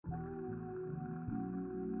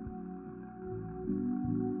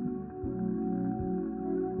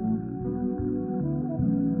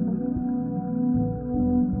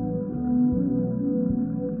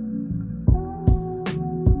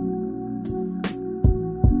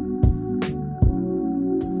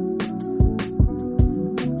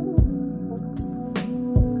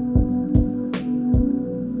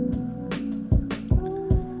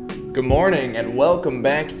Good morning and welcome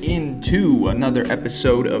back into another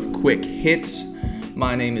episode of Quick Hits.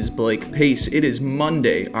 My name is Blake Pace. It is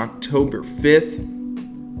Monday, October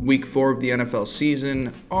 5th, week 4 of the NFL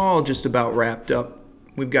season, all just about wrapped up.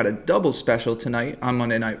 We've got a double special tonight on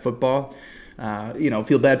Monday Night Football.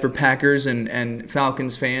 Feel bad for Packers and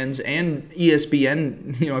Falcons fans and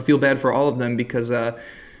ESPN. I feel bad for all of them because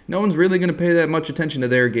no one's really going to pay that much attention to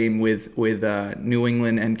their game with New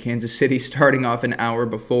England and Kansas City starting off an hour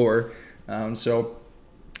before. So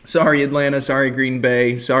sorry, Atlanta. Sorry, Green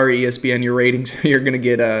Bay. Sorry, ESPN. Your ratings, you're going to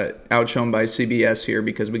get outshone by CBS here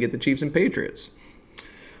because we get the Chiefs and Patriots.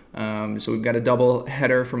 So we've got a double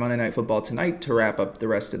header for Monday Night Football tonight to wrap up the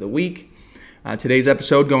rest of the week. Today's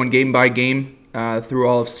episode going game by game through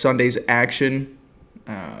all of Sunday's action.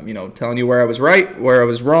 Telling you where I was right, where I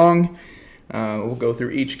was wrong. We'll go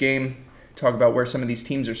through each game, talk about where some of these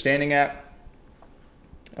teams are standing at.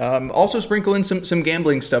 Also sprinkle in some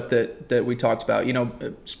gambling stuff that we talked about.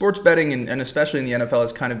 Sports betting and especially in the NFL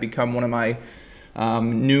has kind of become one of my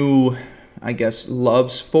new,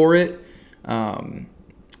 loves for it. I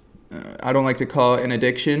don't like to call it an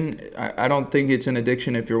addiction. I don't think it's an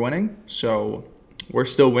addiction if you're winning. So we're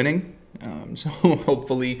still winning. So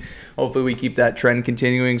hopefully we keep that trend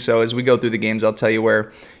continuing. So as we go through the games, I'll tell you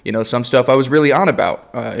where, some stuff I was really on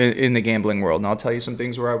about in the gambling world. And I'll tell you some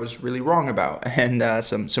things where I was really wrong about and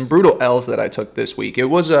some brutal L's that I took this week. It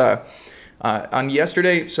was on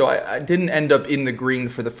yesterday, so I didn't end up in the green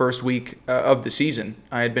for the first week of the season.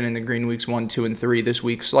 I had been in the green weeks 1, 2, and 3. This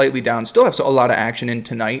week, slightly down. Still have a lot of action in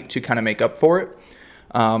tonight to kind of make up for it.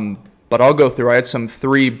 But I'll go through. I had some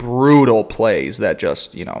 3 brutal plays that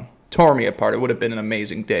just, tore me apart. It would have been an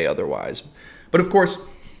amazing day otherwise. But of course,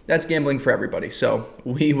 that's gambling for everybody. So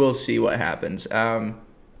we will see what happens.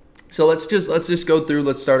 So let's just go through.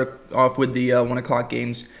 Let's start off with the 1 o'clock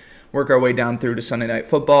games. Work our way down through to Sunday Night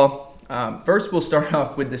Football. First, we'll start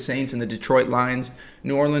off with the Saints and the Detroit Lions.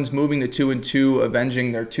 New Orleans moving to 2-2,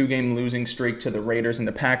 avenging their 2-game losing streak to the Raiders and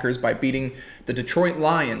the Packers by beating the Detroit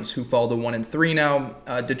Lions, who fall to 1-3 now.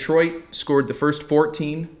 Detroit scored the first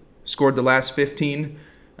 14, scored the last 15,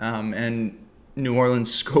 and New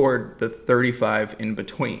Orleans scored the 35 in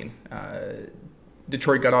between.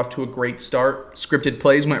 Detroit got off to a great start. Scripted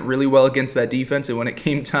plays went really well against that defense, and when it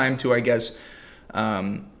came time to, add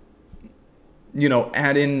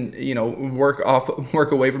in,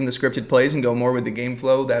 work away from the scripted plays and go more with the game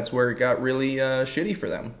flow, that's where it got really shitty for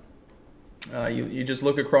them. You just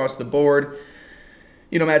look across the board.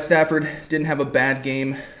 Matt Stafford didn't have a bad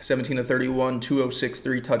game, 17-31, 206,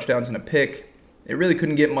 3 touchdowns and a pick. It really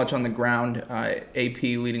couldn't get much on the ground. AP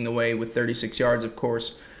leading the way with 36 yards, of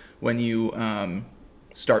course, when you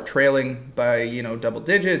start trailing by, double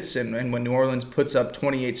digits. And when New Orleans puts up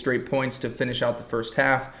 28 straight points to finish out the first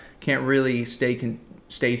half, can't really stay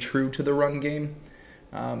true to the run game.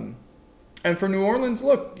 And for New Orleans,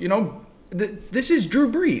 look, this is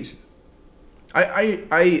Drew Brees.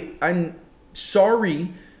 I'm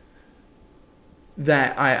sorry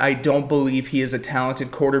that I don't believe he is a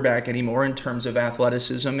talented quarterback anymore in terms of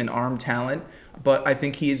athleticism and arm talent, but I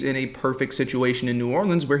think he is in a perfect situation in New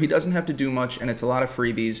Orleans where he doesn't have to do much, and it's a lot of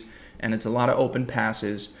freebies, and it's a lot of open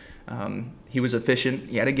passes. He was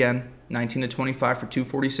efficient yet again, 19-25 for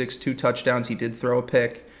 246, 2 touchdowns. He did throw a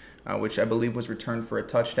pick, which I believe was returned for a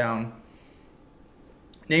touchdown.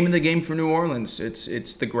 Name of the game for New Orleans,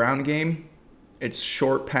 it's the ground game. It's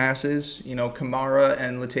short passes. Kamara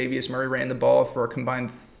and Latavius Murray ran the ball for a combined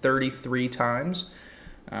 33 times.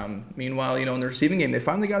 Meanwhile, in the receiving game, they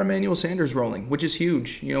finally got Emmanuel Sanders rolling, which is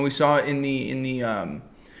huge. We saw it in the I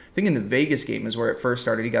think in the Vegas game is where it first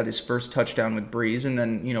started. He got his first touchdown with Brees, and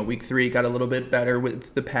then week 3 got a little bit better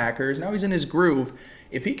with the Packers. Now he's in his groove.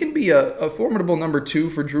 If he can be a formidable number 2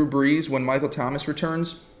 for Drew Brees when Michael Thomas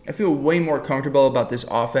returns, I feel way more comfortable about this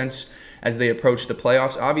offense as they approach the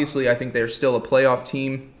playoffs. Obviously, I think they're still a playoff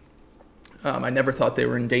team. I never thought they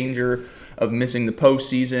were in danger of missing the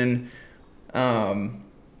postseason. Uphill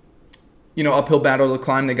battle to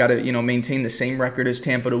climb. They got to, maintain the same record as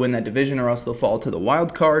Tampa to win that division, or else they'll fall to the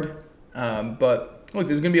wild card. But look,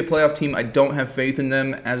 this is going to be a playoff team. I don't have faith in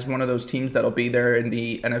them as one of those teams that'll be there in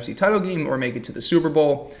the NFC title game or make it to the Super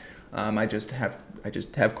Bowl. I just have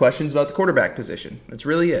questions about the quarterback position. That's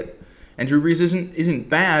really it. And Drew Brees isn't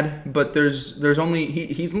bad, but there's only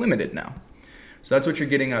he's limited now. So that's what you're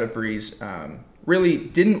getting out of Brees. Really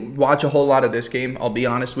didn't watch a whole lot of this game, I'll be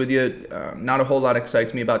honest with you. Not a whole lot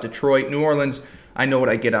excites me about Detroit. New Orleans, I know what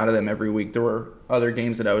I get out of them every week. There were other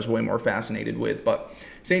games that I was way more fascinated with. But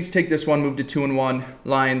Saints take this one, move to 2-1.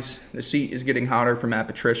 Lions, the seat is getting hotter for Matt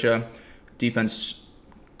Patricia. Defense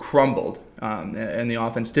crumbled, and the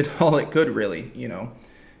offense did all it could, really.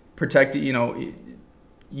 protect it.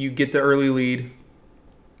 You get the early lead.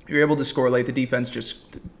 You're able to score late. The defense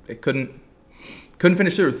just it couldn't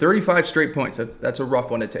finish through. 35 straight points. That's a rough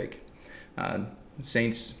one to take.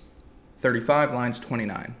 Saints 35, Lions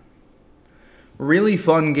 29. Really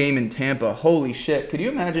fun game in Tampa. Holy shit! Could you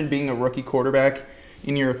imagine being a rookie quarterback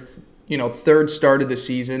in your third start of the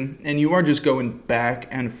season, and you are just going back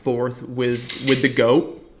and forth with the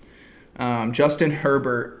GOAT? Justin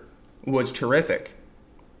Herbert was terrific.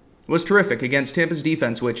 Against Tampa's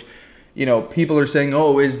defense, which, people are saying,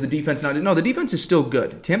 oh, is the defense not? No, the defense is still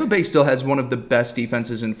good. Tampa Bay still has one of the best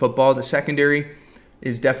defenses in football. The secondary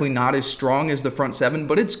is definitely not as strong as the front seven,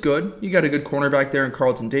 but it's good. You got a good cornerback there in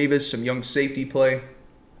Carlton Davis, some young safety play.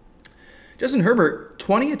 Justin Herbert,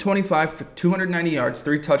 20 of 25 for 290 yards,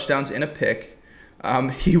 3 touchdowns, and a pick.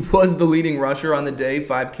 He was the leading rusher on the day,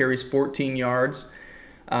 5 carries, 14 yards.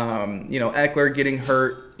 Eckler getting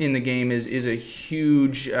hurt in the game is a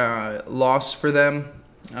huge loss for them.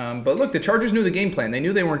 But look, the Chargers knew the game plan. They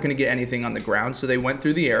knew they weren't going to get anything on the ground, so they went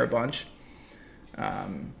through the air a bunch.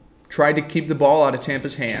 Tried to keep the ball out of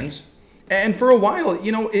Tampa's hands. And for a while,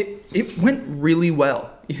 it went really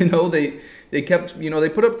well. They kept, they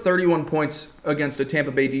put up 31 points against a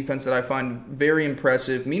Tampa Bay defense that I find very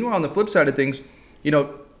impressive. Meanwhile, on the flip side of things,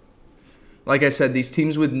 like I said, these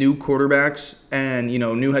teams with new quarterbacks and,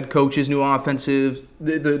 new head coaches, new offensive,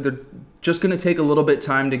 they're just going to take a little bit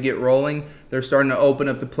time to get rolling. They're starting to open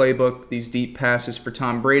up the playbook, these deep passes for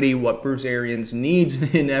Tom Brady, what Bruce Arians needs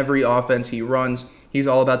in every offense he runs. He's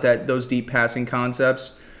all about those deep passing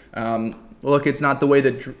concepts. Look, it's not the way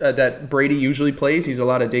that Brady usually plays. He's a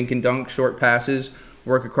lot of dink and dunk, short passes,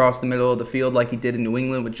 work across the middle of the field like he did in New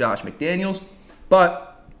England with Josh McDaniels. But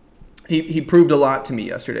he proved a lot to me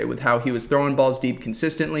yesterday with how he was throwing balls deep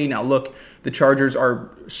consistently. Now, look, the Chargers are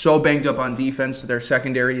so banged up on defense. Their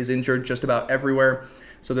secondary is injured just about everywhere.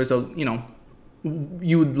 So there's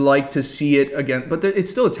you would like to see it again. But it's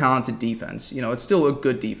still a talented defense. It's still a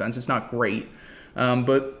good defense. It's not great.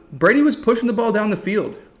 But Brady was pushing the ball down the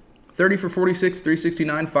field. 30 for 46,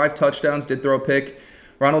 369, 5 touchdowns, did throw a pick.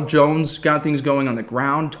 Ronald Jones got things going on the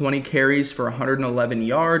ground, 20 carries for 111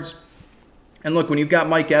 yards. And look, when you've got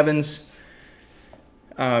Mike Evans,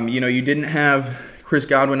 you didn't have Chris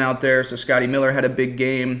Godwin out there, so Scotty Miller had a big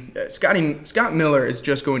game. Scott Miller is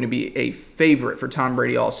just going to be a favorite for Tom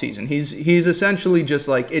Brady all season. He's essentially just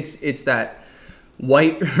like it's that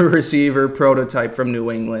white receiver prototype from New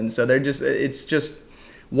England. So it's just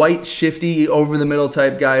white, shifty, over the middle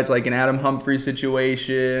type guy. It's like an Adam Humphrey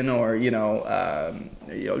situation, or Julian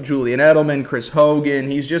Edelman, Chris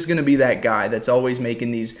Hogan. He's just going to be that guy that's always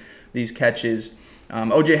making these catches.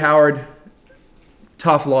 O.J. Howard,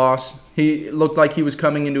 tough loss. He looked like he was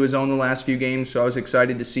coming into his own the last few games, so I was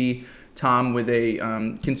excited to see Tom with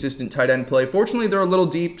a consistent tight end play. Fortunately, they're a little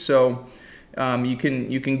deep, so you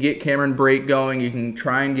can get Cameron Brate going. You can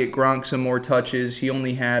try and get Gronk some more touches. He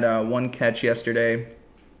only had 1 catch yesterday.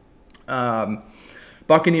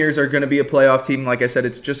 Buccaneers are going to be a playoff team. Like I said,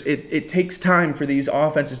 it's just it takes time for these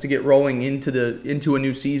offenses to get rolling into a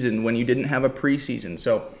new season when you didn't have a preseason.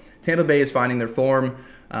 So Tampa Bay is finding their form.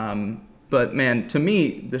 But man, to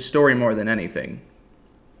me, the story more than anything,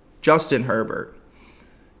 Justin Herbert.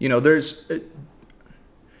 I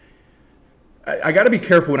got to be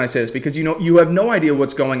careful when I say this because you have no idea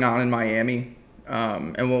what's going on in Miami,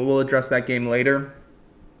 and we'll address that game later.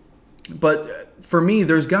 But for me,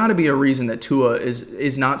 there's got to be a reason that Tua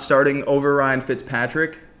is not starting over Ryan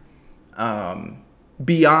Fitzpatrick.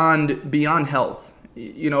 Beyond health,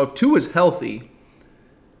 if Tua's healthy,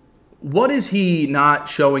 what is he not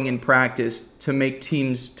showing in practice to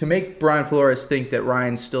make Brian Flores think that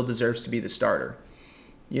Ryan still deserves to be the starter?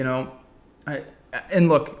 And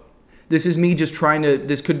look, this is me just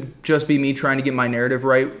this could just be me trying to get my narrative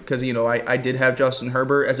right because, I did have Justin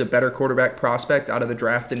Herbert as a better quarterback prospect out of the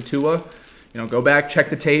draft than Tua. Go back, check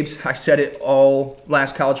the tapes. I said it all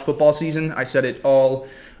last college football season. I said it all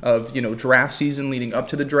of, draft season leading up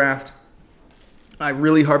to the draft. I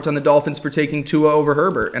really harped on the Dolphins for taking Tua over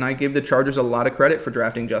Herbert, and I gave the Chargers a lot of credit for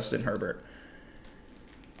drafting Justin Herbert.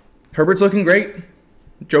 Herbert's looking great.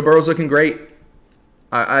 Joe Burrow's looking great.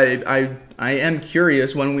 I am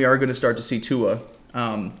curious when we are going to start to see Tua.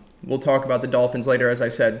 We'll talk about the Dolphins later. As I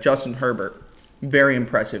said, Justin Herbert, very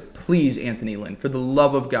impressive. Please, Anthony Lynn, for the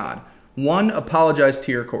love of God, apologize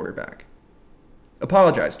to your quarterback.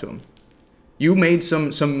 Apologize to him. You made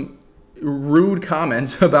some rude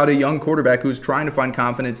comments about a young quarterback who's trying to find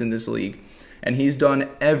confidence in this league, and he's done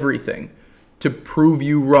everything to prove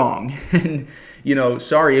you wrong. And,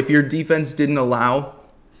 sorry, if your defense didn't allow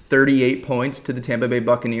 38 points to the Tampa Bay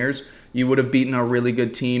Buccaneers, you would have beaten a really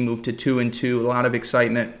good team, moved to 2-2, a lot of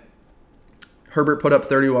excitement. Herbert put up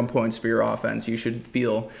 31 points for your offense. You should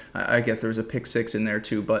feel, I guess there was a pick 6 in there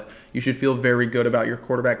too, but you should feel very good about your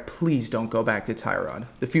quarterback. Please don't go back to Tyrod.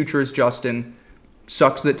 The future is Justin.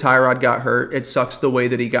 Sucks that Tyrod got hurt. It sucks the way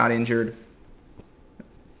that he got injured.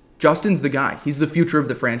 Justin's the guy. He's the future of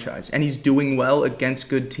the franchise, and he's doing well against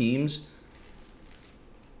good teams.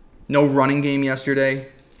 No running game yesterday.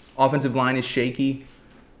 Offensive line is shaky.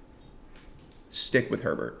 Stick with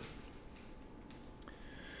Herbert.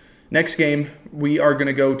 Next game, we are going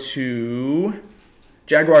to go to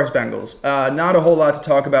Jaguars-Bengals. Not a whole lot to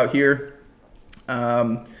talk about here.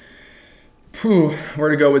 Where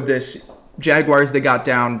to go with this? Jaguars, they got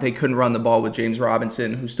down. They couldn't run the ball with James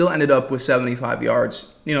Robinson, who still ended up with 75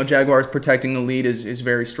 yards. Jaguars protecting the lead is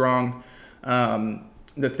very strong.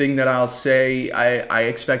 The thing that I'll say, I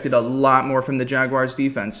expected a lot more from the Jaguars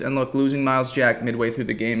defense. And look, losing Myles Jack midway through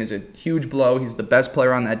the game is a huge blow. He's the best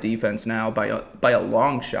player on that defense now by a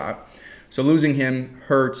long shot. So losing him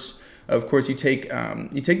hurts. Of course, you take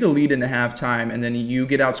the lead into halftime, and then you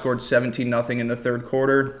get outscored 17-0 in the third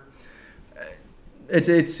quarter. It's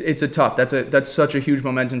a tough. That's such a huge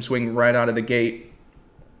momentum swing right out of the gate.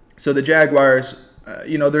 So the Jaguars,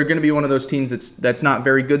 they're going to be one of those teams that's not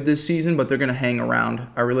very good this season, but they're going to hang around.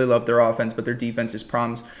 I really love their offense, but their defense is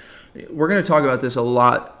problems. We're going to talk about this a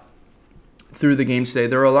lot through the games today.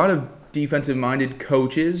 There are a lot of defensive-minded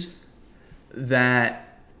coaches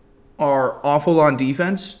that are awful on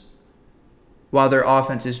defense, while their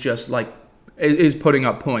offense is just is putting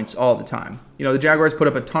up points all the time. The Jaguars put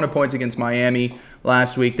up a ton of points against Miami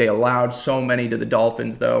last week. They allowed so many to the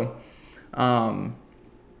Dolphins, though.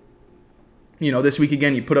 This week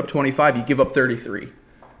again, you put up 25, you give up 33.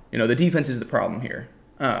 The defense is the problem here.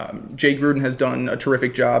 Jay Gruden has done a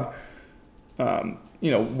terrific job,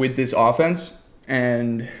 with this offense.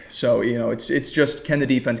 And so, it's just, can the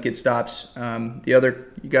defense get stops? You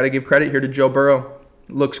got to give credit here to Joe Burrow.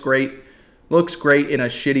 Looks great in a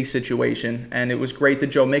shitty situation. And it was great that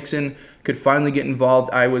Joe Mixon could finally get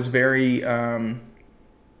involved. I was very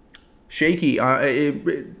shaky.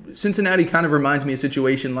 Cincinnati kind of reminds me of a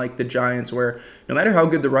situation like the Giants, where no matter how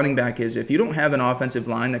good the running back is, if you don't have an offensive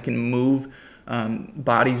line that can move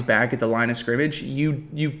bodies back at the line of scrimmage,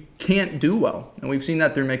 you can't do well. And we've seen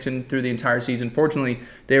that through Mixon through the entire season. Fortunately,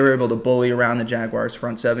 they were able to bully around the Jaguars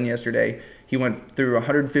front seven yesterday. He went through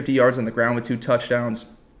 150 yards on the ground with 2 touchdowns,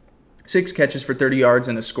 6 catches for 30 yards,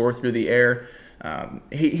 and a score through the air.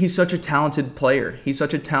 He's such a talented player. He's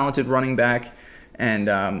such a talented running back. And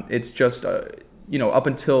it's just, up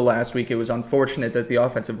until last week, it was unfortunate that the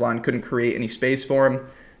offensive line couldn't create any space for him.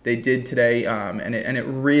 They did today, and it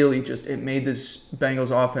really it made this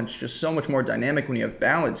Bengals offense just so much more dynamic when you have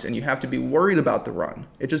balance and you have to be worried about the run.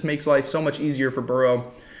 It just makes life so much easier for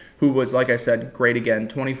Burrow, who was, like I said, great again,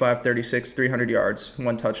 25, 36, 300 yards,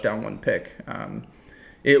 1 touchdown, 1 pick.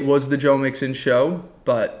 It was the Joe Mixon show,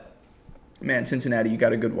 but, man, Cincinnati, you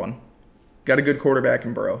got a good one. Got a good quarterback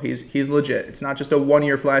in Burrow. He's legit. It's not just a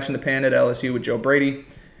one-year flash in the pan at LSU with Joe Brady.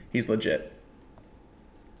 He's legit.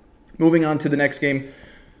 Moving on to the next game.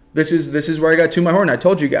 This is where I got to my horn. I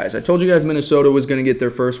told you guys Minnesota was going to get their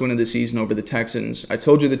first win of the season over the Texans. I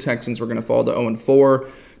told you the Texans were going to fall to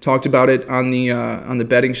 0-4. Talked about it on the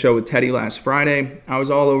betting show with Teddy last Friday. I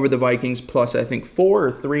was all over the Vikings plus, I think, 4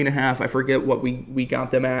 or 3.5. I forget what we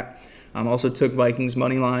got them at. Also took Vikings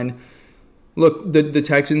money line. Look, the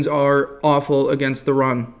Texans are awful against the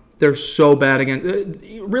run. They're so bad against...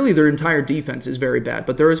 Really, their entire defense is very bad,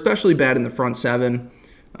 but they're especially bad in the front seven.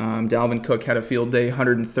 Dalvin Cook had a field day,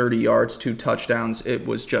 130 yards, 2 touchdowns. It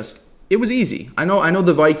was easy. I know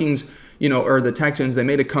the Vikings, or the Texans, they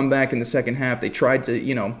made a comeback in the second half. They tried to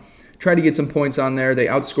get some points on there. They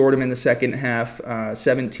outscored them in the second half,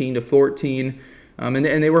 17-14. And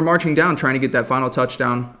they were marching down trying to get that final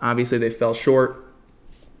touchdown. Obviously, they fell short.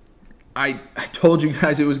 I told you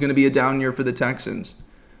guys it was going to be a down year for the Texans.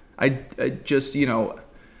 I just,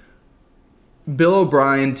 Bill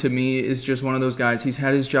O'Brien, to me, is just one of those guys. He's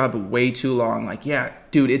had his job way too long. Yeah,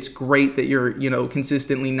 dude, it's great that you're,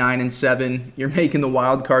 consistently 9-7. You're making the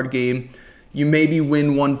wild card game. You maybe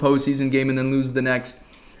win one postseason game and then lose the next.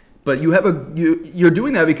 But you're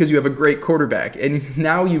doing that because you have a great quarterback. And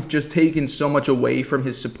now you've just taken so much away from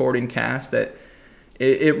his supporting cast that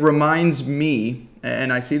it reminds me,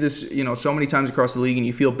 and I see this, so many times across the league, and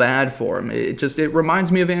you feel bad for him. It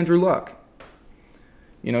reminds me of Andrew Luck.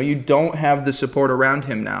 You don't have the support around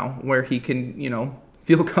him now where he can,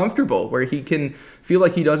 feel comfortable, where he can feel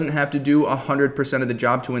like he doesn't have to do 100% of the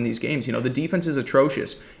job to win these games. The defense is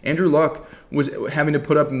atrocious. Andrew Luck was having to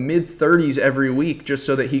put up mid-30s every week just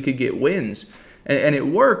so that he could get wins. And it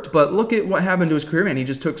worked, but look at what happened to his career, man. He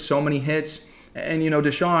just took so many hits. And,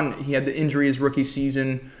 Deshaun, he had the injury his rookie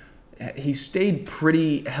season. He stayed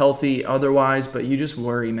pretty healthy otherwise, but you just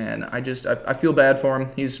worry, man. I feel bad for him.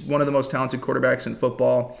 He's one of the most talented quarterbacks in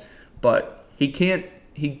football, but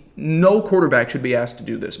no quarterback should be asked to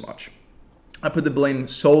do this much. I put the blame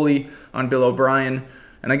solely on Bill O'Brien,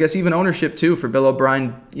 and I guess even ownership too, for Bill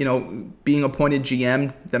O'Brien, being appointed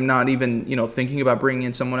GM, them not even, thinking about bringing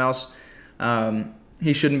in someone else.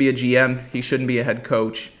 He shouldn't be a GM. He shouldn't be a head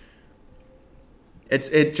coach.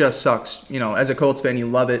 It just sucks. As a Colts fan, you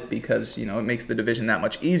love it because, it makes the division that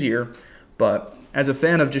much easier. But as a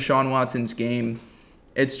fan of Deshaun Watson's game,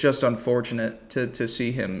 it's just unfortunate to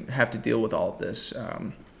see him have to deal with all of this.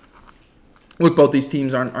 Look, both these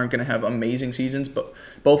teams aren't going to have amazing seasons, but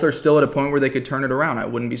both are still at a point where they could turn it around. I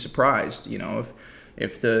wouldn't be surprised,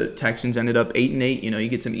 if the Texans ended up 8-8, you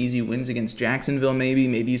get some easy wins against Jacksonville maybe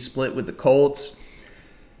you split with the Colts.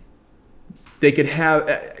 They could have.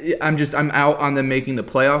 I'm out on them making the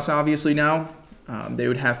playoffs. Obviously now, they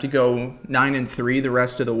would have to go 9-3 the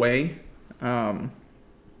rest of the way.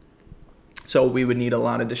 So we would need a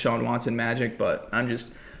lot of Deshaun Watson magic. But I'm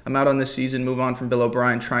out on this season. Move on from Bill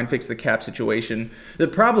O'Brien. Try and fix the cap situation. The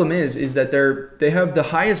problem is that they have the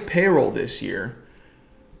highest payroll this year.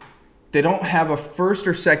 They don't have a first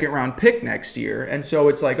or second round pick next year, and so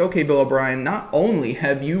it's like, okay, Bill O'Brien, not only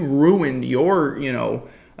have you ruined your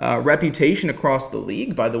reputation across the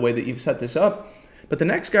league by the way that you've set this up, but the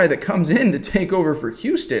next guy that comes in to take over for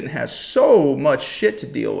Houston has so much shit to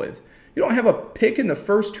deal with. You don't have a pick in the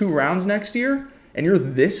first 2 rounds next year, and you're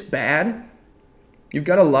this bad. You've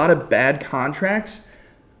got a lot of bad contracts.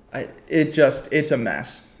 It's a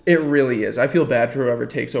mess. It really is. I feel bad for whoever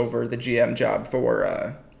takes over the GM job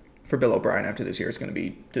for Bill O'Brien after this year. It's going to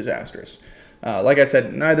be disastrous. Like I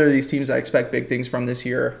said, neither of these teams I expect big things from this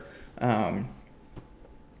year.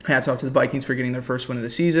 Hats off to the Vikings for getting their first win of the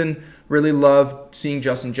season. Really love seeing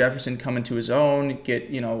Justin Jefferson come into his own, get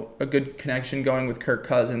a good connection going with Kirk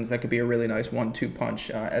Cousins. That could be a really nice 1-2 punch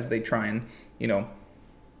as they try and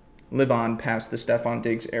live on past the Stephon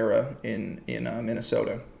Diggs era in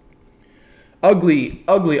Minnesota. Ugly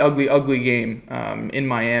game in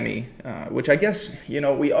Miami, which I guess,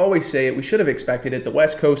 we always say it. We should have expected it. The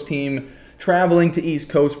West Coast team traveling to East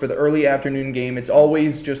Coast for the early afternoon game. It's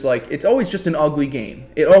always just an ugly game.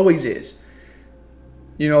 It always is.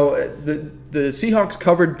 The Seahawks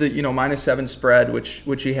covered the, -7 spread,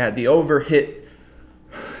 which he had. The over hit.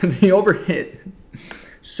 The over hit.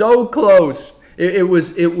 So close. It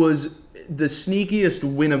was the sneakiest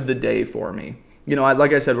win of the day for me.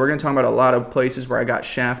 Like I said, we're going to talk about a lot of places where I got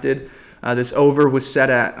shafted. This over was set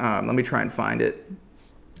at, let me try and find it.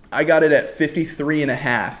 I got it at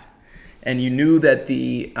 53.5, and you knew that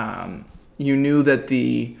the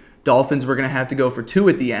Dolphins were going to have to go for 2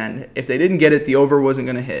 at the end. If they didn't get it, the over wasn't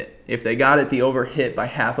going to hit. If they got it, the over hit by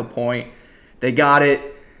half a point. They got it,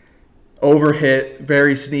 over hit,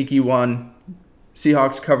 very sneaky one.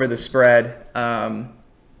 Seahawks cover the spread.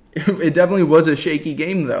 It definitely was a shaky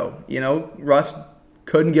game, though. Russ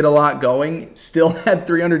couldn't get a lot going. Still had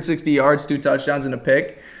 360 yards, 2 touchdowns, and a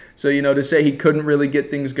pick. So, to say he couldn't really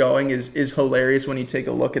get things going is hilarious when you take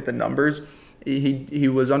a look at the numbers. He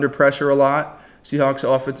was under pressure a lot. Seahawks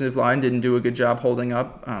offensive line didn't do a good job holding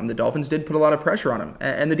up. The Dolphins did put a lot of pressure on him.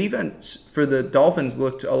 And the defense for the Dolphins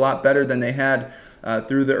looked a lot better than they had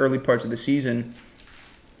through the early parts of the season.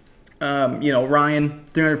 Ryan,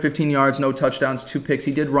 315 yards, no touchdowns, 2 picks.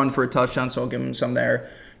 He did run for a touchdown, so I'll give him some there.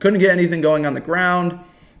 Couldn't get anything going on the ground.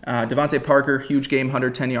 Devontae Parker, huge game,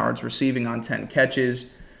 110 yards receiving on 10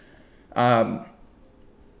 catches.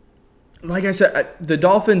 Like I said, the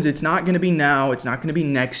Dolphins, it's not going to be now. It's not going to be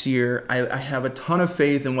next year. I have a ton of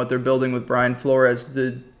faith in what they're building with Brian Flores.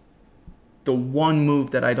 The one move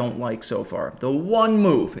that I don't like so far, the one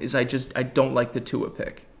move is I don't like the Tua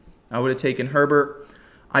pick. I would have taken Herbert.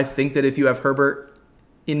 I think that if you have Herbert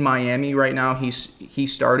in Miami right now,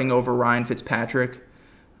 he's starting over Ryan Fitzpatrick.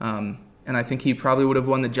 And I think he probably would have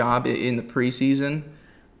won the job in the preseason.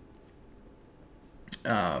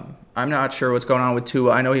 I'm not sure what's going on with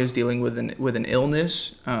Tua. I know he was dealing with an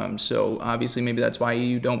illness, so obviously maybe that's why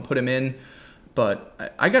you don't put him in.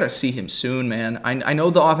 But I got to see him soon, man. I know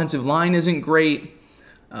the offensive line isn't great.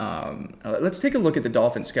 Let's take a look at the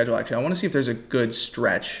Dolphins' schedule, actually. I want to see if there's a good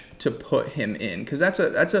stretch to put him in, because that's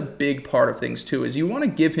a big part of things, too, is you want to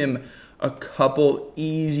give him a couple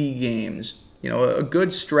easy games, a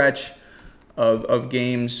good stretch of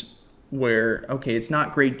games where, okay, it's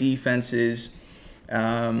not great defenses.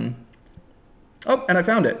 And I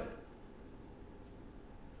found it.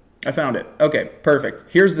 Okay, perfect.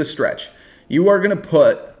 Here's the stretch. You are going to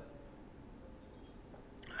put,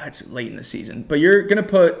 it's late in the season, but you're going to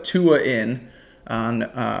put Tua in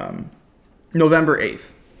on November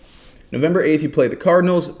 8th. November 8th, you play the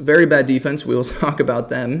Cardinals. Very bad defense. We will talk about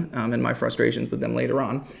them and my frustrations with them later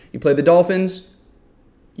on. You play the Dolphins.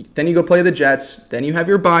 Then you go play the Jets. Then you have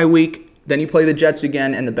your bye week. Then you play the Jets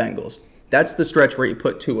again and the Bengals. That's the stretch where you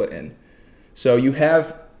put Tua in. So you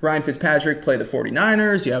have Ryan Fitzpatrick play the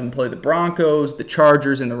 49ers. You have him play the Broncos, the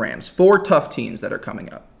Chargers, and the Rams. 4 tough teams that are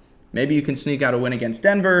coming up. Maybe you can sneak out a win against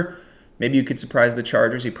Denver. Maybe you could surprise the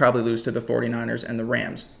Chargers. You probably lose to the 49ers and the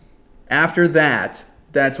Rams. After that,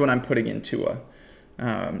 that's when I'm putting in Tua.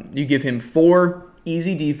 You give him 4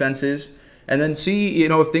 easy defenses, and then see,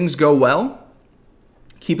 if things go well,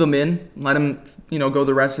 keep him in. Let him, go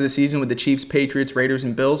the rest of the season with the Chiefs, Patriots, Raiders,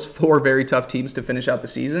 and Bills. 4 very tough teams to finish out the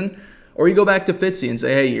season. Or you go back to Fitzy and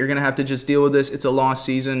say, hey, you're going to have to just deal with this. It's a lost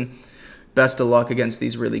season. Best of luck against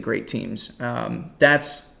these really great teams.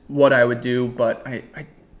 That's what I would do, but I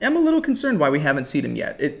am a little concerned why we haven't seen him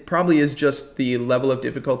yet. It probably is just the level of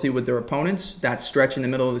difficulty with their opponents. That stretch in the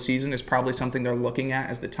middle of the season is probably something they're looking at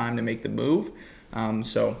as the time to make the move.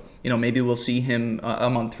 So maybe we'll see him a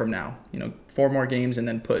month from now. 4 more games and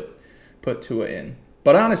then put Tua in.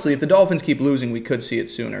 But honestly, if the Dolphins keep losing, we could see it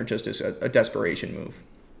sooner, just as a desperation move.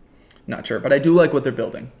 Not sure, but I do like what they're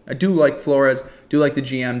building. I do like Flores, do like the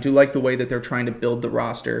GM, do like the way that they're trying to build the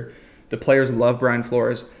roster. The players love Brian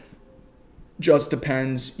Flores. Just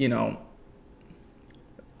depends, if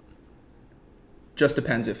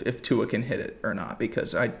Tua can hit it or not,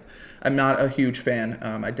 because I'm not a huge fan.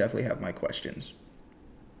 I definitely have my questions.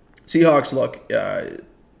 Seahawks, look,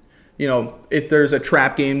 if there's a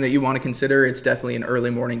trap game that you want to consider, it's definitely an early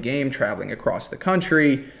morning game, traveling across the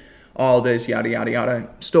country, all this, yada, yada, yada.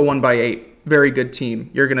 Still won by 8. Very good team.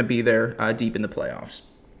 You're going to be there deep in the playoffs.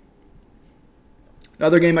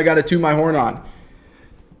 Another game I got to toot my horn on.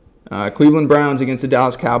 Cleveland Browns against the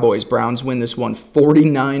Dallas Cowboys. Browns win this one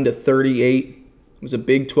 49-38. It was a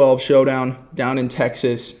Big 12 showdown down in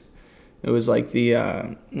Texas. It was like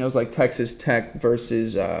Texas Tech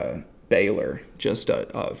versus Baylor. Just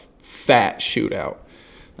a fat shootout.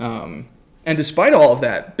 And despite all of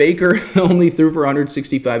that, Baker only threw for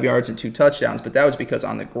 165 yards and 2 touchdowns, but that was because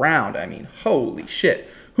on the ground, holy shit,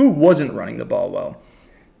 who wasn't running the ball well?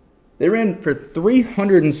 They ran for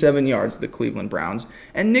 307 yards, the Cleveland Browns,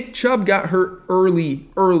 and Nick Chubb got hurt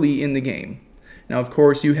early in the game. Now, of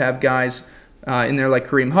course, you have guys in there like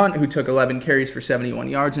Kareem Hunt, who took 11 carries for 71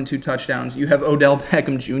 yards and 2 touchdowns. You have Odell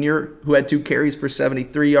Beckham Jr., who had 2 carries for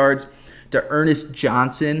 73 yards. D'Ernest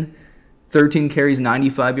Johnson, 13 carries,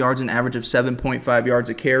 95 yards, an average of 7.5 yards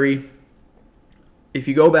a carry. If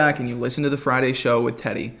you go back and you listen to the Friday show with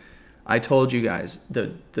Teddy, I told you guys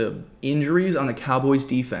the injuries on the Cowboys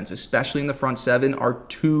defense, especially in the front 7, are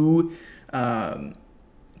too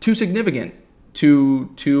significant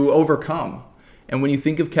to overcome. And when you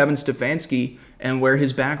think of Kevin Stefanski and where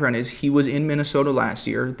his background is, he was in Minnesota last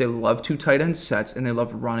year. They love 2 tight end sets, and they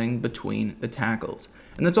love running between the tackles.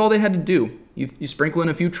 And that's all they had to do. You sprinkle in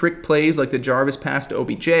a few trick plays like the Jarvis pass to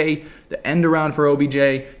OBJ, the end around for OBJ.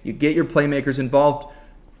 You get your playmakers involved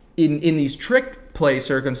in these trick play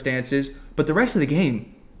circumstances, but the rest of the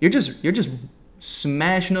game, you're just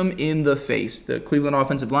smashing them in the face. The Cleveland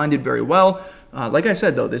offensive line did very well. Like I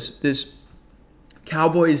said, though, this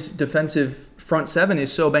Cowboys defensive front 7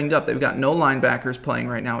 is so banged up. They've got no linebackers playing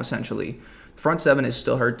right now, essentially. Front 7 is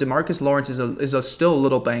still hurt. DeMarcus Lawrence is still a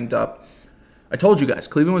little banged up. I told you guys,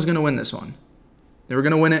 Cleveland was going to win this one. They were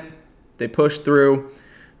going to win it. They pushed through,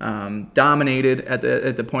 dominated at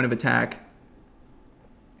the point of attack.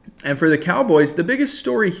 And for the Cowboys, the biggest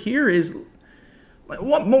story here is,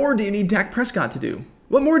 what more do you need Dak Prescott to do?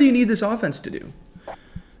 What more do you need this offense to do?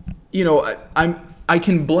 I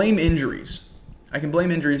can blame injuries. I can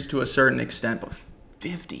blame injuries to a certain extent, but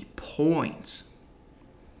 50 points.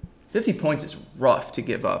 50 points is rough to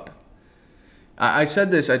give up. I said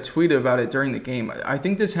this, I tweeted about it during the game. I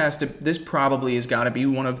think this probably has got to be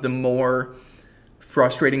one of the more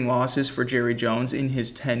frustrating losses for Jerry Jones in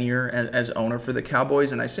his tenure as owner for the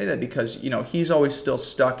Cowboys. And I say that because, he's always still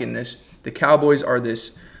stuck in this. The Cowboys are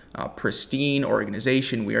this pristine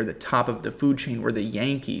organization. We are the top of the food chain. We're the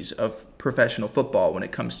Yankees of professional football when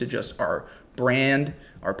it comes to just our brand,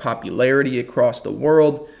 our popularity across the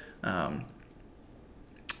world.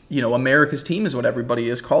 America's team is what everybody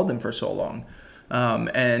has called them for so long.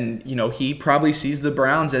 And he probably sees the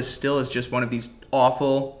Browns as just one of these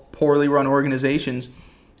awful, poorly run organizations,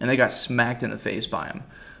 and they got smacked in the face by him.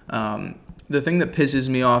 The thing that pisses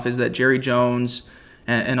me off is that Jerry Jones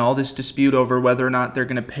and all this dispute over whether or not they're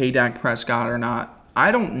going to pay Dak Prescott or not.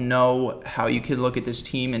 I don't know how you could look at this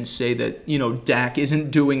team and say that, Dak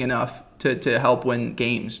isn't doing enough to help win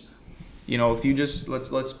games. If you just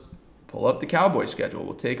let's pull up the Cowboys schedule.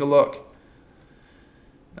 We'll take a look.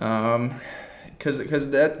 Because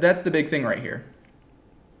that's the big thing right here.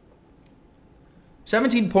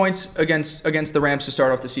 17 points against the Rams to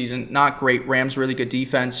start off the season. Not great. Rams really good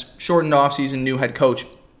defense. Shortened offseason, new head coach.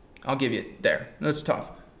 I'll give you it there. That's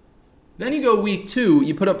tough. Then you go week 2,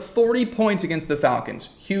 you put up 40 points against the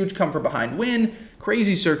Falcons. Huge come from behind win,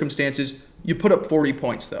 crazy circumstances. You put up 40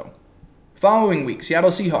 points though. Following week,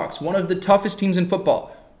 Seattle Seahawks, one of the toughest teams in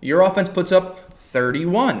football. Your offense puts up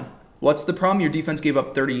 31. What's the problem? Your defense gave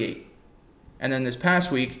up 38. And then this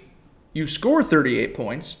past week, you score 38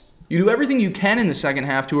 points. You do everything you can in the second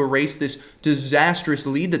half to erase this disastrous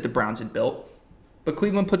lead that the Browns had built. But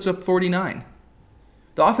Cleveland puts up 49.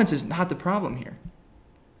 The offense is not the problem here.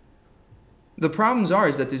 The problems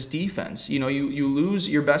is that this defense, you lose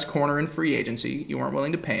your best corner in free agency. You weren't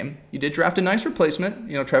willing to pay him. You did draft a nice replacement.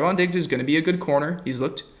 Trevon Diggs is going to be a good corner. He's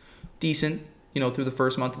looked decent, through the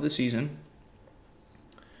first month of the season.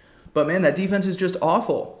 But man, that defense is just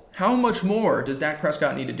awful. How much more does Dak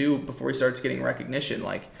Prescott need to do before he starts getting recognition?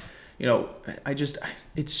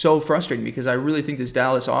 It's so frustrating because I really think this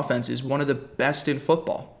Dallas offense is one of the best in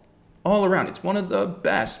football. All around, it's one of the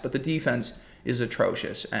best, but the defense is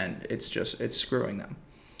atrocious, and it's screwing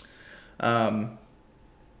them.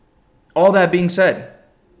 All that being said,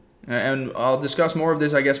 and I'll discuss more of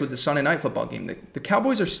this, I guess, with the Sunday Night Football game, the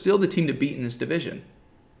Cowboys are still the team to beat in this division.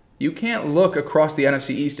 You can't look across the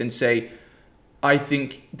NFC East and say, I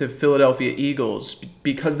think the Philadelphia Eagles,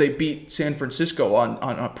 because they beat San Francisco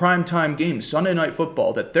on a primetime game, Sunday Night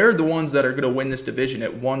Football, that they're the ones that are going to win this division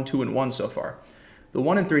at 1-2-1 so far. The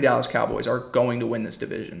 1-3 Dallas Cowboys are going to win this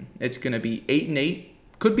division. It's going to be 8-8,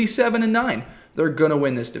 could be 7-9. They're going to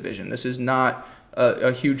win this division. This is not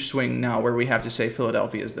a huge swing now where we have to say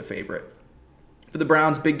Philadelphia is the favorite. For the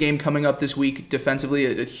Browns, big game coming up this week. Defensively,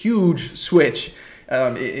 a huge switch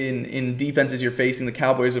in defenses you're facing. The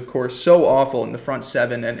Cowboys, of course, so awful in the front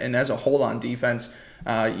seven and as a whole on defense.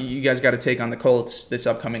 You guys got to take on the Colts this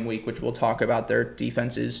upcoming week, which we'll talk about. Their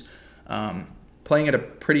defense is playing at a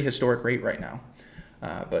pretty historic rate right now.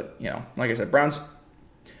 But, like I said, Browns,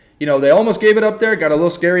 they almost gave it up there. Got a little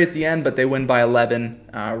scary at the end, but they win by 11.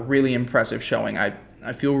 Really impressive showing.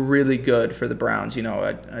 I feel really good for the Browns.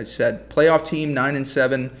 I said playoff team,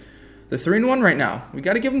 9-7. They're 3-1 right now. We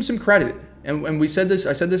got to give them some credit. And we said this.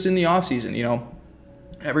 I said this in the offseason.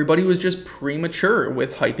 Everybody was just premature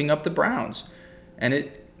with hyping up the Browns. And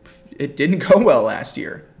it didn't go well last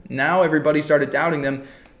year. Now everybody started doubting them.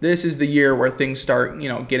 This is the year where things start,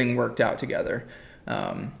 getting worked out together.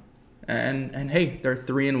 And hey, they're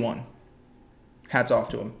 3-1. Hats off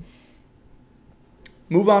to them.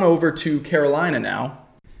 Move on over to Carolina now.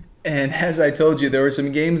 And as I told you, there were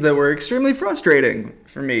some games that were extremely frustrating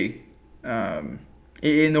for me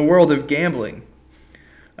in the world of gambling.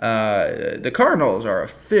 The Cardinals are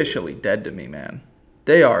officially dead to me, man.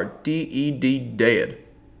 They are DED dead.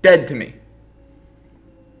 Dead to me.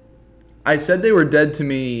 I said they were dead to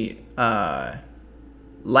me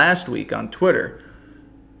last week on Twitter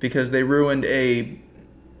because they ruined a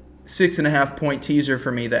 6.5 point teaser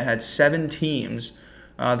for me that had 7 teams.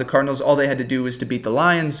 The Cardinals, all they had to do was to beat the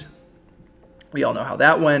Lions. We all know how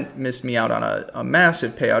that went. Missed me out on a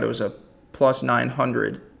massive payout. It was a plus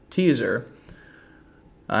 900 teaser.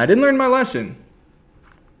 I didn't learn my lesson.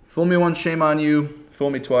 Fool me once, shame on you. Fool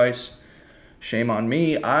me twice, shame on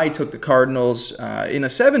me. I took the Cardinals in a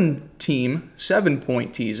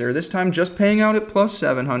 7-point teaser. This time just paying out at plus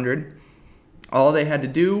 700. All they had to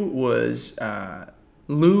do was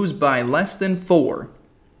lose by less than 4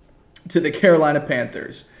 to the Carolina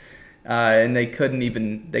Panthers. And they couldn't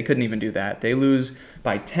even do that. They lose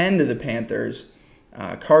by 10 to the Panthers.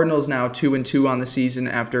 Cardinals now 2-2 on the season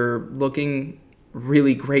after looking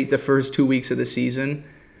really great the first 2 weeks of the season.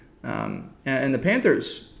 And the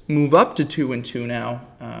Panthers move up to 2-2 now.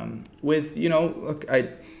 With, look,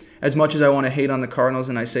 as much as I want to hate on the Cardinals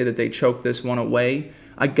and I say that they choked this one away,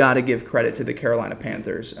 I got to give credit to the Carolina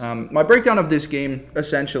Panthers. My breakdown of this game,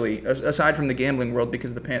 essentially, aside from the gambling world,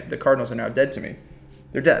 because the Cardinals are now dead to me,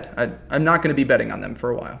 they're dead. I'm not going to be betting on them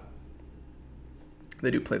for a while.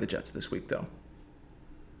 They do play the Jets this week, though.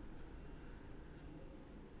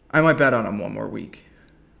 I might bet on them one more week.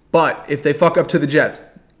 But if they fuck up to the Jets,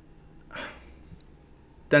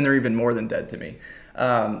 then they're even more than dead to me.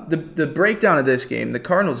 The breakdown of this game, the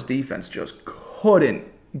Cardinals' defense just couldn't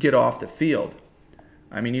get off the field.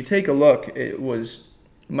 I mean, you take a look. It was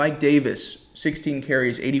Mike Davis, 16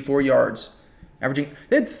 carries, 84 yards, averaging.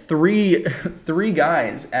 They had three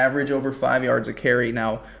guys average over 5 yards a carry.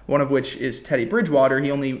 Now, one of which is Teddy Bridgewater.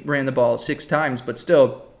 He only ran the ball 6 times, but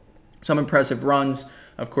still some impressive runs.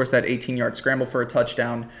 Of course, that 18-yard scramble for a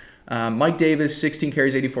touchdown. Mike Davis, 16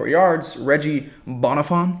 carries, 84 yards. Reggie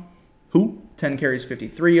Bonifon, 10 carries,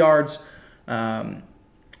 53 yards.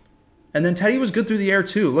 And then Teddy was good through the air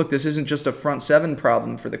too. Look, this isn't just a front seven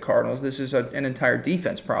problem for the Cardinals. This is an entire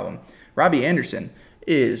defense problem. Robbie Anderson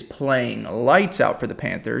is playing lights out for the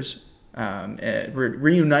Panthers,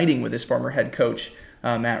 reuniting with his former head coach,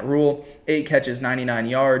 Matt Rule. 8 catches, 99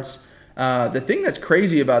 yards. The thing that's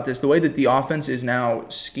crazy about this, the way that the offense is now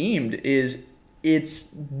schemed, is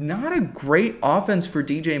it's not a great offense for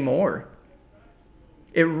DJ Moore.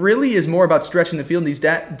 It really is more about stretching the field, these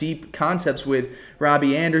deep concepts with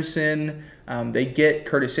Robbie Anderson. They get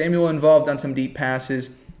Curtis Samuel involved on some deep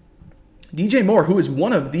passes. DJ Moore, who is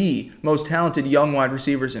one of the most talented young wide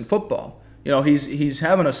receivers in football, he's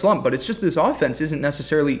having a slump, but it's just this offense isn't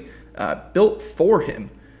necessarily built for him.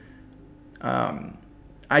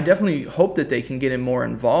 I definitely hope that they can get him more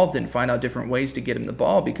involved and find out different ways to get him the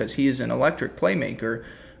ball because he is an electric playmaker.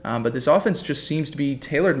 But this offense just seems to be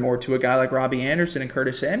tailored more to a guy like Robbie Anderson and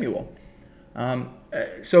Curtis Samuel.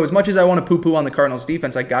 So as much as I want to poo-poo on the Cardinals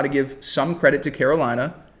defense, I got to give some credit to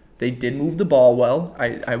Carolina. They did move the ball well.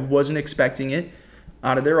 I wasn't expecting it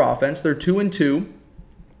out of their offense. They're 2-2.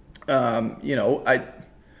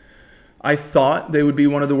 I thought they would be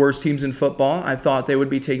one of the worst teams in football. I thought they would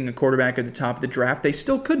be taking a quarterback at the top of the draft. They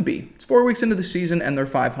still could be. It's 4 weeks into the season, and they're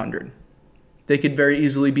 500. They could very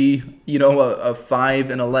easily be, a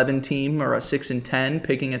 5-11 team or a 6-10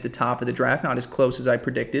 picking at the top of the draft. Not as close as I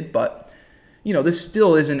predicted, but, this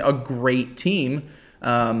still isn't a great team.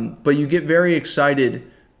 But you get very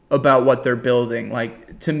excited about what they're building.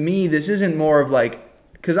 Like, to me, this isn't more of like,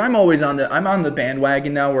 because I'm on the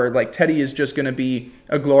bandwagon now where like Teddy is just going to be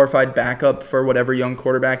a glorified backup for whatever young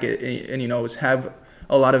quarterback and have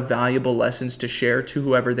a lot of valuable lessons to share to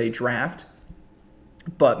whoever they draft.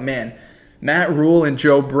 But man, Matt Rule and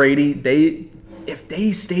Joe Brady, if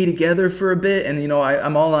they stay together for a bit, and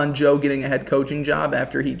I'm all on Joe getting a head coaching job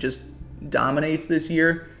after he just dominates this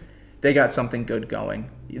year, they got something good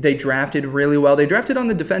going. They drafted really well. They drafted on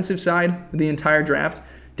the defensive side the entire draft.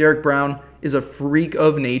 Derek Brown is a freak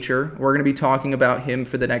of nature. We're going to be talking about him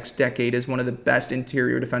for the next decade as one of the best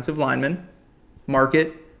interior defensive linemen. Mark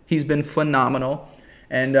it. He's been phenomenal.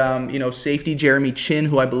 And, safety Jeremy Chin,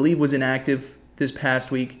 who I believe was inactive this past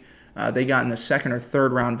week, they got in the second or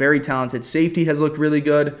third round. Very talented. Safety has looked really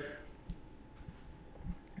good.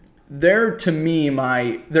 They're, to me,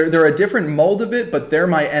 they're a different mold of it, but they're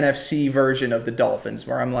my NFC version of the Dolphins,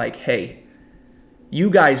 where I'm like, hey, you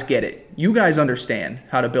guys get it. You guys understand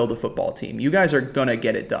how to build a football team. You guys are going to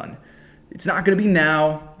get it done. It's not going to be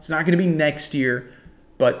now. It's not going to be next year.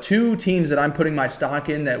 But 2 teams that I'm putting my stock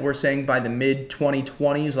in that we're saying by the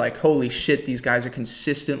mid-2020s, like, holy shit, these guys are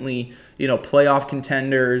consistently, playoff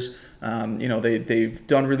contenders. They've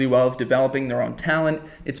done really well of developing their own talent.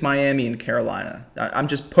 It's Miami and Carolina. I'm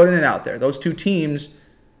just putting it out there. Those 2 teams,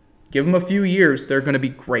 give them a few years, they're going to be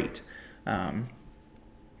great.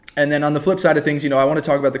 And then on the flip side of things, I want to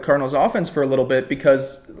talk about the Cardinals offense for a little bit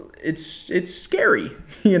because it's scary,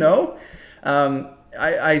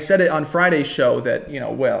 I said it on Friday's show that,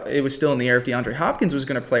 it was still in the air if DeAndre Hopkins was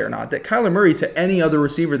going to play or not. That Kyler Murray to any other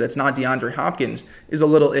receiver that's not DeAndre Hopkins is a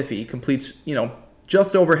little iffy. He completes,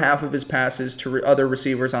 just over half of his passes to other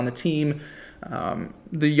receivers on the team.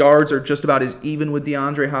 The yards are just about as even with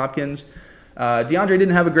DeAndre Hopkins. DeAndre didn't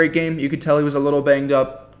have a great game. You could tell he was a little banged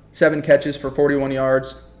up. 7 catches for 41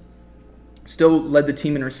 yards. Still led the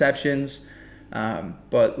team in receptions.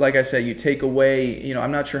 But like I said, you take away,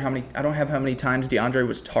 I'm not sure I don't have how many times DeAndre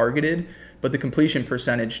was targeted, but the completion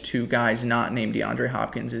percentage to guys not named DeAndre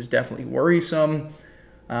Hopkins is definitely worrisome.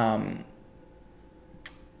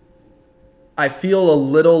 I feel a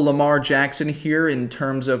little Lamar Jackson here in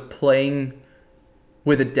terms of playing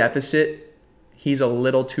with a deficit. He's a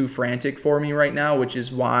little too frantic for me right now, which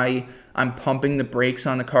is why I'm pumping the brakes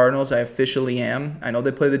on the Cardinals. I officially am. I know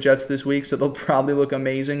they play the Jets this week, so they'll probably look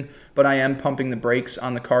amazing, but I am pumping the brakes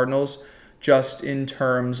on the Cardinals just in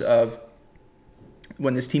terms of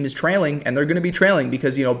when this team is trailing, and they're going to be trailing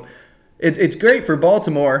because, it's great for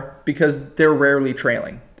Baltimore because they're rarely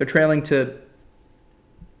trailing. They're trailing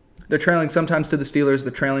sometimes to the Steelers.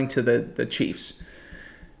 They're trailing to the Chiefs.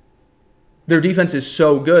 Their defense is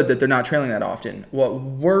so good that they're not trailing that often. What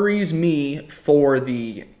worries me for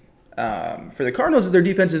the Cardinals is their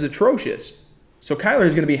defense is atrocious. So Kyler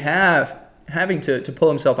is going to be having to pull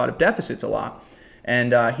himself out of deficits a lot,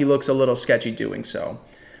 and he looks a little sketchy doing so.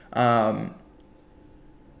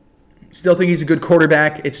 Still think he's a good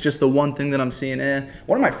quarterback. It's just the one thing that I'm seeing.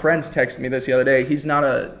 One of my friends texted me this the other day. He's not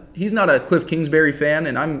a Cliff Kingsbury fan,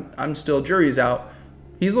 and I'm still jury's out.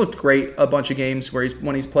 He's looked great a bunch of games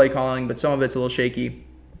when he's play calling, but some of it's a little shaky.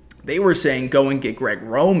 They were saying go and get Greg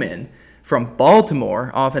Roman from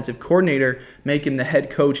Baltimore, offensive coordinator, make him the head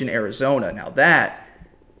coach in Arizona. Now that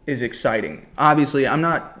is exciting. Obviously, I'm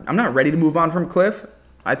not ready to move on from Cliff.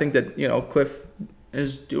 I think that, Cliff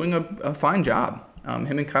is doing a fine job.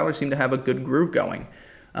 Him and Kyler seem to have a good groove going.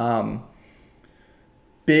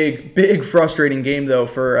 Big frustrating game, though,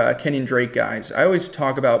 for Kenyon Drake guys. I always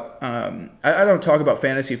talk about, I don't talk about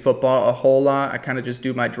fantasy football a whole lot. I kind of just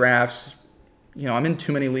do my drafts. I'm in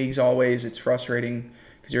too many leagues always. It's frustrating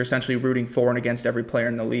because you're essentially rooting for and against every player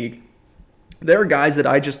in the league. There are guys that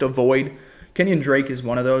I just avoid. Kenyon Drake is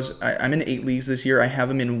one of those. I'm in 8 leagues this year. I have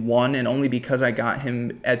him in 1, and only because I got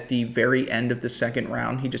him at the very end of the second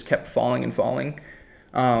round. He just kept falling and falling.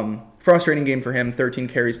 Frustrating game for him. 13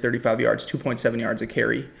 carries, 35 yards, 2.7 yards a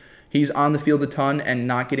carry. He's on the field a ton and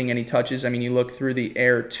not getting any touches. I mean, you look through the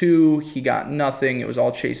air too. He got nothing. It was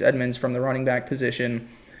all Chase Edmonds from the running back position.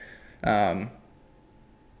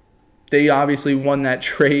 They obviously won that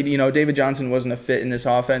trade. David Johnson wasn't a fit in this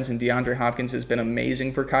offense, and DeAndre Hopkins has been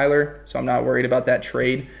amazing for Kyler, so I'm not worried about that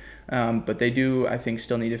trade. But they do, I think,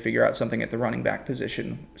 still need to figure out something at the running back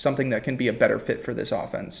position, something that can be a better fit for this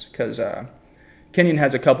offense, because Kenyon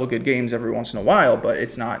has a couple good games every once in a while, but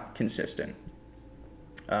it's not consistent.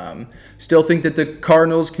 Still think that the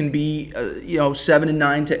Cardinals can be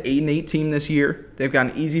 7-9 to 8-8 team this year. They've got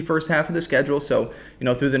an easy first half of the schedule, so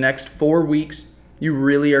through the next 4 weeks, you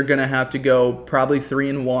really are going to have to go probably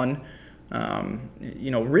 3-1.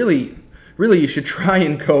 Really, you should try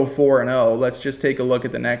and go 4-0. Let's just take a look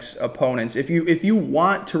at the next opponents. If you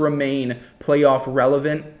want to remain playoff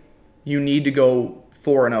relevant, you need to go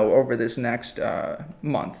 4-0 over this next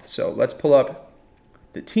month. So let's pull up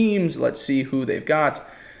the teams. Let's see who they've got.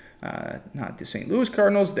 Not the St. Louis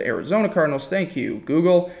Cardinals, the Arizona Cardinals. Thank you,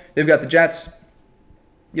 Google. They've got the Jets.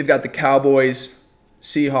 You've got the Cowboys,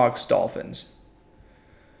 Seahawks, Dolphins.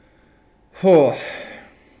 Oh.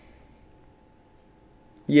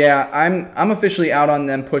 Yeah, I'm officially out on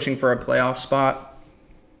them pushing for a playoff spot.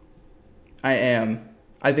 I am.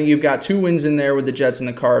 I think you've got 2 wins in there with the Jets and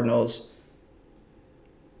the Cardinals.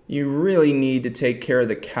 You really need to take care of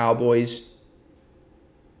the Cowboys.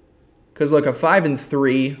 Because, look, a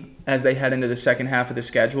 5-3 as they head into the second half of the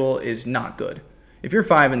schedule is not good. If you're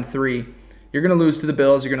 5-3, you're going to lose to the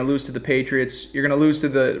Bills, you're going to lose to the Patriots, you're going to lose to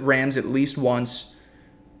the Rams at least once.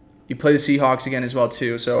 You play the Seahawks again as well,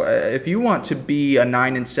 too. So if you want to be a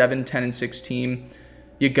 9-7, 10-6 team,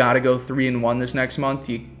 you got to go 3-1 this next month.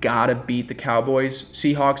 You got to beat the Cowboys.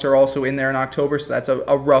 Seahawks are also in there in October, so that's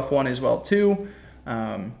a rough one as well, too.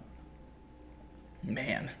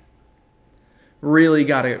 Really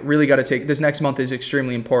got to take this next month is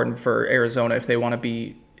extremely important for Arizona if they want to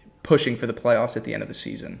be pushing for the playoffs at the end of the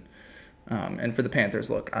season. And for the Panthers,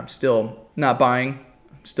 look, I'm still not buying.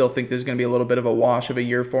 Still think there's going to be a little bit of a wash of a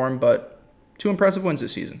year for them, but 2 impressive wins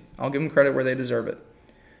this season. I'll give them credit where they deserve it.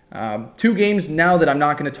 2 games now that I'm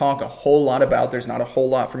not going to talk a whole lot about. There's not a whole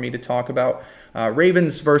lot for me to talk about.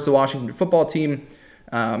 Ravens versus the Washington football team.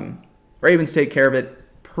 Ravens take care of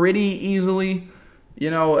it pretty easily.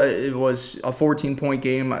 It was a 14-point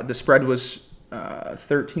game. The spread was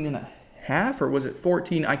 13.5, or was it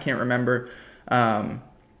 14? I can't remember.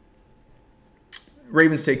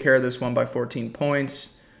 Ravens take care of this one by 14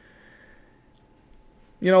 points.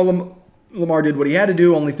 Lamar did what he had to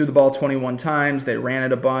do, only threw the ball 21 times. They ran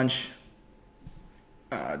it a bunch.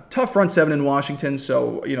 Tough front 7 in Washington,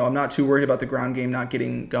 so, I'm not too worried about the ground game not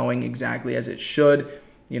getting going exactly as it should.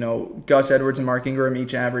 Gus Edwards and Mark Ingram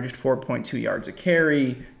each averaged 4.2 yards a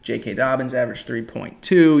carry. J.K. Dobbins averaged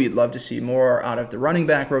 3.2. You'd love to see more out of the running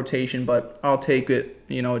back rotation, but I'll take it.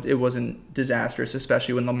 It wasn't disastrous,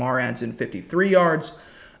 especially when Lamar adds in 53 yards.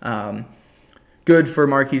 Good for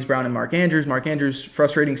Marquise Brown and Mark Andrews. Mark Andrews,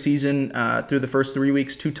 frustrating season through the first 3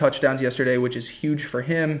 weeks. 2 touchdowns yesterday, which is huge for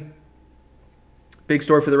him. Big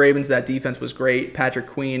story for the Ravens. That defense was great. Patrick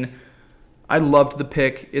Queen, I loved the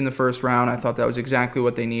pick in the first round. I thought that was exactly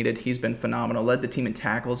what they needed. He's been phenomenal. Led the team in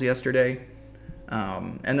tackles yesterday.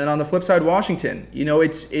 And then on the flip side, Washington.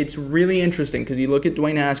 It's really interesting because you look at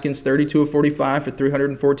Dwayne Haskins, 32 of 45 for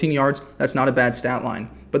 314 yards. That's not a bad stat line.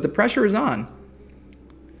 But the pressure is on.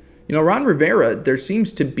 Ron Rivera, there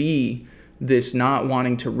seems to be this not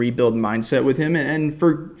wanting to rebuild mindset with him, and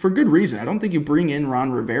for good reason. I don't think you bring in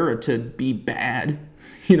Ron Rivera to be bad.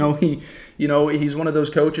 He's one of those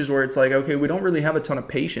coaches where it's like, okay, we don't really have a ton of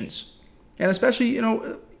patience. And especially,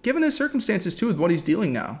 given his circumstances too with what he's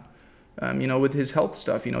dealing now. With his health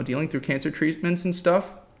stuff, dealing through cancer treatments and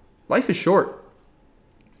stuff. Life is short.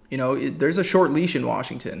 There's a short leash in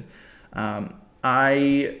Washington.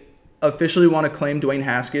 I officially want to claim Dwayne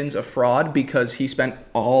Haskins a fraud because he spent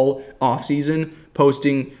all offseason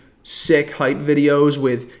posting sick hype videos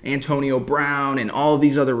with Antonio Brown and all of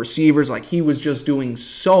these other receivers. Like, he was just doing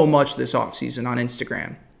so much this offseason on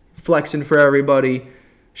Instagram, flexing for everybody,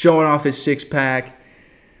 showing off his six-pack.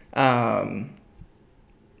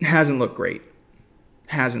 Hasn't looked great.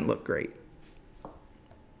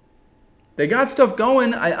 They got stuff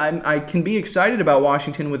going. I can be excited about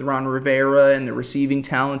Washington with Ron Rivera and the receiving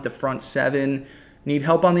talent, the front seven. Need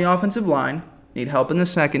help on the offensive line. Need help in the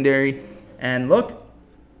secondary. And look,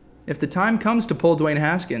 if the time comes to pull Dwayne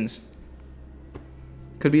Haskins,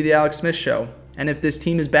 could be the Alex Smith show. And if this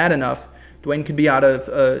team is bad enough, Dwayne could be out of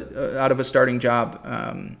a starting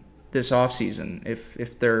job this offseason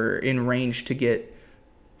if they're in range to get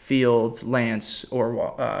Fields, Lance,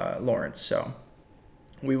 or Lawrence. So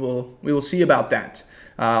we will see about that.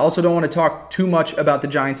 Also, don't want to talk too much about the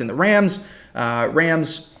Giants and the Rams.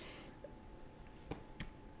 Rams,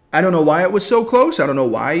 I don't know why it was so close. I don't know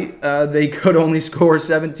why they could only score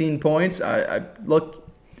 17 points. Look,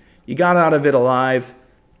 you got out of it alive.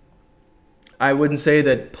 I wouldn't say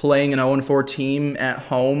that playing an 0-4 team at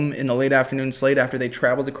home in the late afternoon slate after they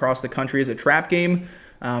traveled across the country is a trap game.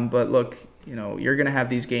 But look, you're going to have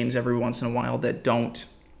these games every once in a while that don't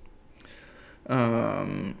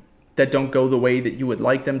go the way that you would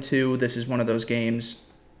like them to. This is one of those games.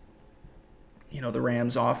 The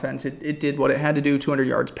Rams offense, it did what it had to do, 200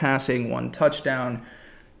 yards passing, 1 touchdown.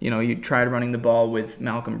 You tried running the ball with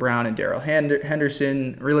Malcolm Brown and Darrell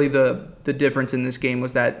Henderson. Really, the difference in this game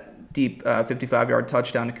was that deep 55-yard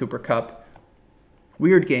touchdown to Cooper Kupp.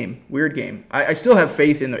 Weird game. I still have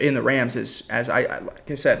faith in the Rams as like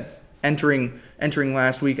I said, entering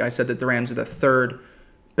last week, I said that the Rams are the third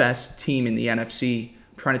best team in the NFC.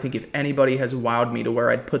 I'm trying to think if anybody has wowed me to where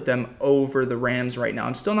I'd put them over the Rams right now.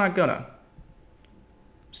 I'm still not gonna.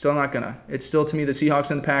 It's still, to me, the Seahawks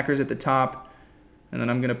and the Packers at the top, and then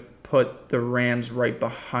I'm gonna put the Rams right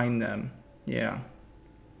behind them. Yeah.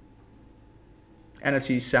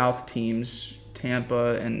 NFC South teams,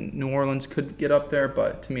 Tampa and New Orleans could get up there,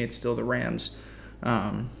 but to me, it's still the Rams.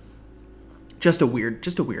 Just a weird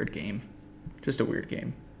game.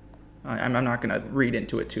 I'm not going to read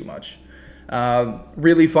into it too much.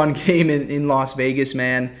 Really fun game in Las Vegas,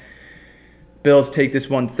 man. Bills take this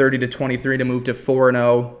one 30-23 to move to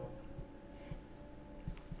 4-0.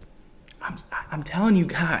 I'm telling you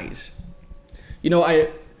guys,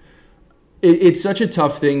 it's such a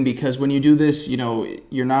tough thing because when you do this,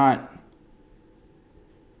 you're not.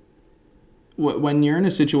 When you're in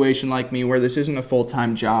a situation like me where this isn't a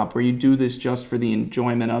full-time job, where you do this just for the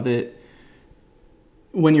enjoyment of it,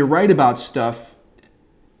 when you're right about stuff,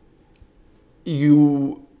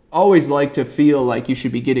 you always like to feel like you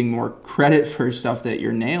should be getting more credit for stuff that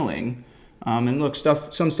you're nailing. And look,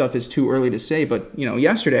 some stuff is too early to say, but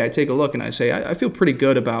yesterday I take a look and I say I feel pretty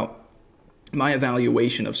good about my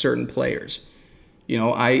evaluation of certain players.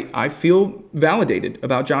 I feel validated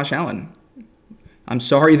about Josh Allen. I'm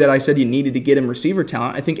sorry that I said you needed to get him receiver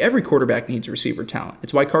talent. I think every quarterback needs receiver talent.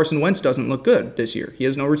 It's why Carson Wentz doesn't look good this year. He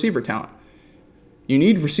has no receiver talent. You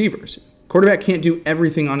need receivers. Quarterback can't do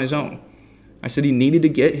everything on his own. I said he needed to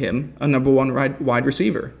get him a number 1 wide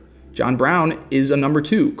receiver. John Brown is a number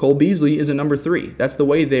 2. Cole Beasley is a number 3. That's the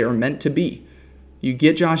way they are meant to be. You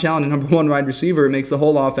get Josh Allen a number 1 wide receiver, it makes the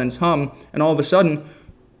whole offense hum, and all of a sudden,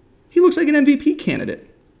 he looks like an MVP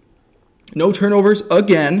candidate. No turnovers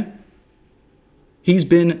again. He's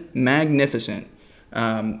been magnificent.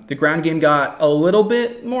 The ground game got a little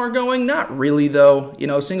bit more going. Not really, though.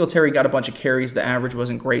 Singletary got a bunch of carries. The average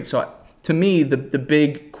wasn't great. So, to me, the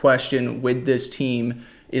big question with this team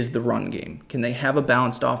is the run game. Can they have a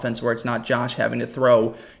balanced offense where it's not Josh having to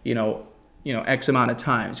throw, X amount of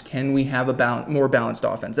times? Can we have a more balanced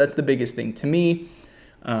offense? That's the biggest thing to me.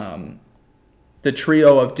 The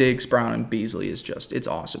trio of Diggs, Brown, and Beasley is it's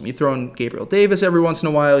awesome. You throw in Gabriel Davis every once in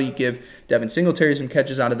a while. You give Devin Singletary some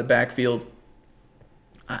catches out of the backfield.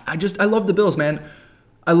 I love the Bills, man.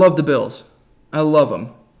 I love the Bills. I love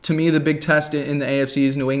them. To me, the big test in the AFC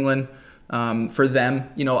is New England. For them,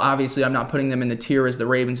 obviously I'm not putting them in the tier as the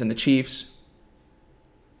Ravens and the Chiefs.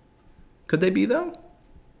 Could they be, though?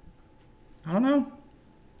 I don't know.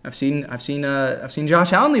 I've seen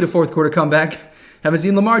Josh Allen lead a fourth quarter comeback. Haven't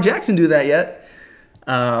seen Lamar Jackson do that yet.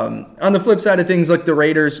 On the flip side of things, the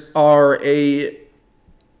Raiders are they're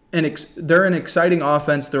an exciting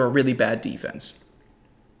offense. They're a really bad defense.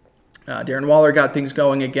 Darren Waller got things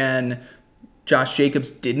going again. Josh Jacobs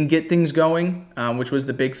didn't get things going, which was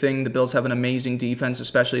the big thing. The Bills have an amazing defense,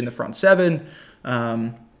 especially in the front seven.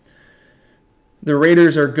 The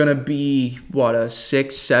Raiders are going to be, a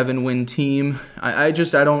 6-7 win team.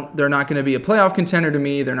 They're not going to be a playoff contender to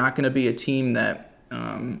me. They're not going to be a team that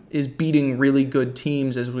is beating really good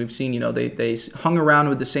teams, as we've seen. They hung around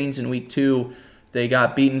with the Saints in week 2. They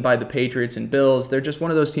got beaten by the Patriots and Bills. They're just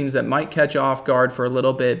one of those teams that might catch off guard for a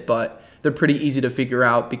little bit, but they're pretty easy to figure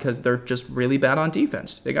out because they're just really bad on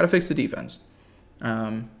defense. They got to fix the defense.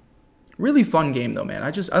 Really fun game though, man.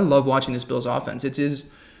 I love watching this Bills offense.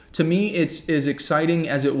 To me, it's as exciting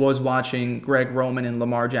as it was watching Greg Roman and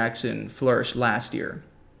Lamar Jackson flourish last year.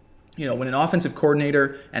 When an offensive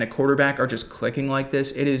coordinator and a quarterback are just clicking like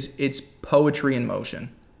this, it's poetry in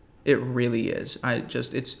motion. It really is.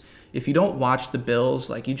 If you don't watch the Bills,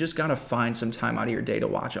 you just got to find some time out of your day to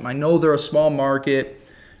watch them. I know they're a small market.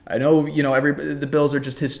 I know, the Bills are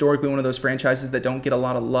just historically one of those franchises that don't get a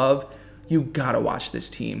lot of love. You got to watch this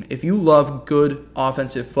team. If you love good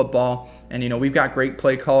offensive football, and, we've got great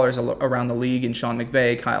play callers around the league in Sean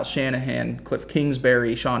McVay, Kyle Shanahan, Cliff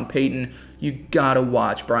Kingsbury, Sean Payton, you got to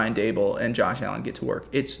watch Brian Daboll and Josh Allen get to work.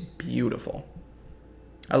 It's beautiful.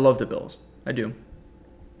 I love the Bills. I do.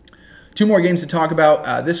 2 more games to talk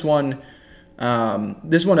about. This one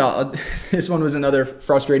was another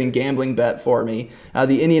frustrating gambling bet for me.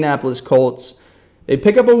 The Indianapolis Colts, they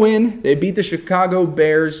pick up a win. They beat the Chicago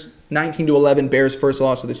Bears 19-11. Bears' first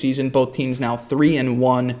loss of the season. Both teams now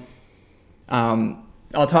 3-1.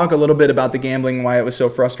 I'll talk a little bit about the gambling, why it was so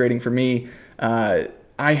frustrating for me.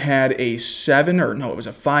 I had a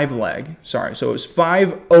 5 leg. Sorry, so it was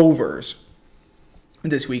 5 overs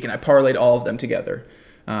this week, and I parlayed all of them together.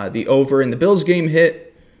 The over in the Bills game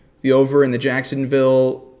hit, the over in the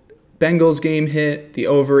Jacksonville Bengals game hit, the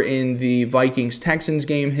over in the Vikings-Texans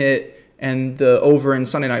game hit, and the over in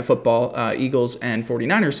Sunday Night Football, Eagles and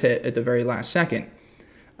 49ers hit at the very last second.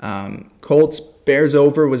 Colts Bears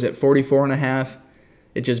over was at 44.5.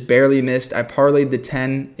 It just barely missed. I parlayed the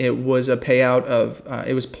 10. It was a payout of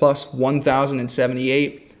it was plus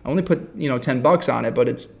 1,078. I only put $10 on it, but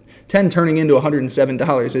it's 10 turning into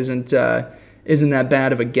 $107 isn't that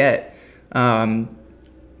bad of a get.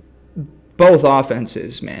 Both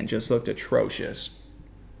offenses, man, just looked atrocious.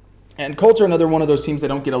 And Colts are another one of those teams that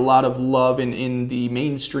don't get a lot of love in the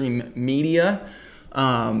mainstream media.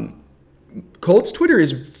 Colts Twitter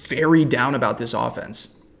is very down about this offense.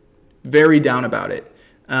 Very down about it.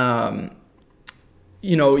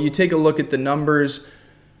 You take a look at the numbers.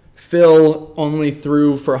 Phil only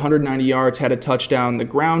threw for 190 yards, had a touchdown. The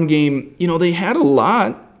ground game, they had a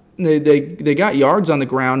lot. They got yards on the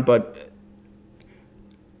ground, but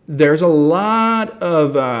there's a lot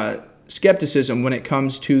of skepticism when it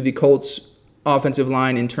comes to the Colts offensive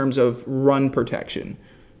line in terms of run protection.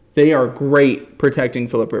 They are great protecting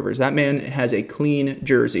Phillip Rivers. That man has a clean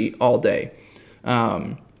jersey all day.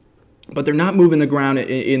 But they're not moving the ground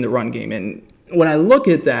in the run game. And when I look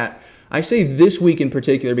at that, I say this week in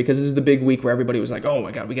particular, because this is the big week where everybody was like, oh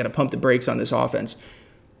my God, we got to pump the brakes on this offense.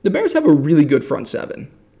 The Bears have a really good front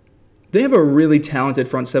seven. They have a really talented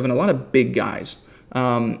front seven, a lot of big guys.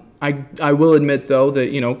 I will admit, though,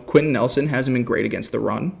 that, Quentin Nelson hasn't been great against the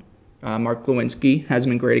run. Mark Lewinsky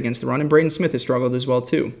hasn't been great against the run, and Braden Smith has struggled as well,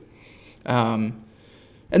 too. And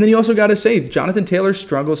then you also got to say, Jonathan Taylor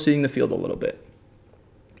struggles seeing the field a little bit.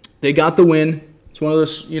 They got the win. It's one of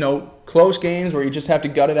those, close games where you just have to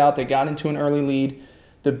gut it out. They got into an early lead.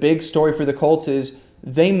 The big story for the Colts is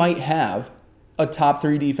they might have a top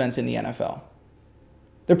 3 defense in the NFL.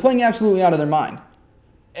 They're playing absolutely out of their mind.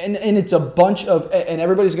 And it's a bunch of, and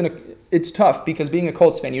everybody's going to, it's tough because being a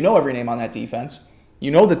Colts fan, every name on that defense.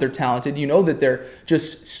 You know that they're talented. You know that they're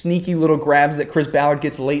just sneaky little grabs that Chris Ballard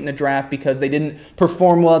gets late in the draft because they didn't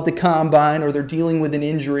perform well at the combine or they're dealing with an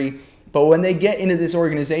injury. But when they get into this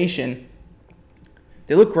organization,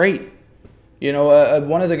 they look great.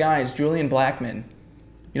 One of the guys, Julian Blackmon,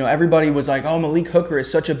 everybody was like, oh, Malik Hooker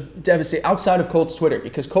is such a devastating, outside of Colts Twitter,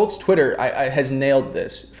 because Colts Twitter has nailed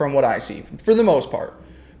this from what I see, for the most part.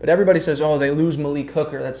 But everybody says, oh, they lose Malik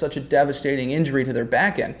Hooker. That's such a devastating injury to their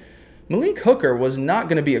back end. Malik Hooker was not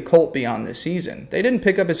going to be a Colt beyond this season. They didn't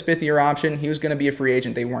pick up his 5th-year option. He was going to be a free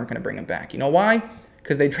agent. They weren't going to bring him back. You know why?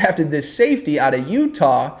 Because they drafted this safety out of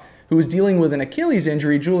Utah who was dealing with an Achilles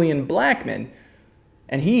injury, Julian Blackmon,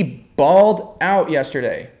 and he balled out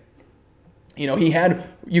yesterday. He had,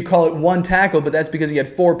 you call it one tackle, but that's because he had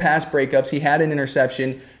 4 pass breakups. He had an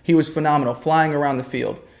interception. He was phenomenal, flying around the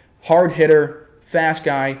field. Hard hitter, fast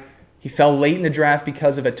guy. He fell late in the draft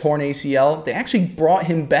because of a torn ACL. They actually brought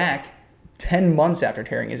him back 10 months after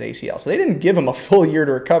tearing his ACL. So they didn't give him a full year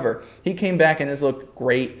to recover. He came back and this looked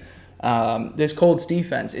great. This Colts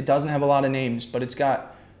defense, it doesn't have a lot of names, but it's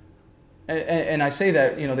got, and I say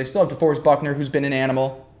that, they still have DeForest Buckner, who's been an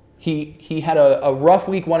animal. He had a rough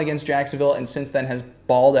week 1 against Jacksonville and since then has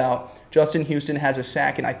balled out. Justin Houston has a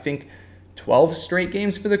sack in, I think, 12 straight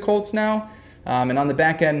games for the Colts now. And on the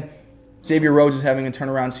back end, Xavier Rhodes is having a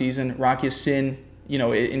turnaround season. Rock Ya-Sin,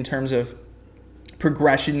 in terms of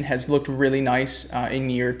progression, has looked really nice in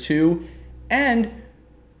year 2. And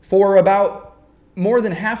for about more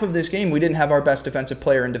than half of this game, we didn't have our best defensive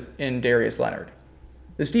player in Darius Leonard.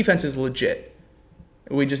 This defense is legit.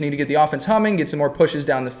 We just need to get the offense humming, get some more pushes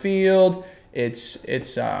down the field. I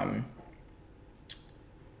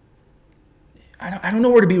don't know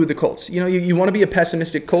where to be with the Colts. You want to be a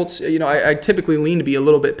pessimistic Colts. I typically lean to be a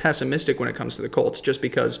little bit pessimistic when it comes to the Colts, just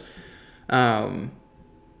because,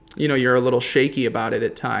 you're a little shaky about it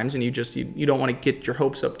at times, and you don't want to get your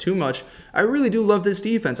hopes up too much. I really do love this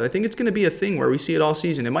defense. I think it's going to be a thing where we see it all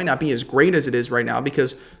season. It might not be as great as it is right now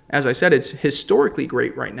because, as I said, it's historically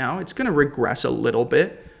great right now. It's going to regress a little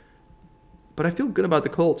bit, but I feel good about the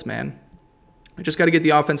Colts, man. I just got to get the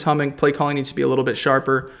offense humming. Play calling needs to be a little bit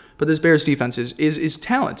sharper, but this Bears defense is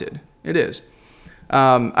talented. It is.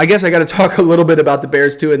 I guess I got to talk a little bit about the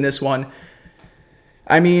Bears too in this one.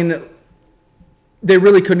 I mean, they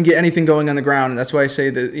really couldn't get anything going on the ground, and that's why I say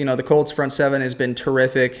that the Colts front seven has been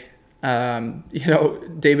terrific.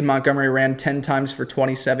 David Montgomery ran 10 times for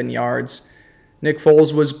 27 yards. Nick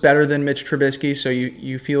Foles was better than Mitch Trubisky, so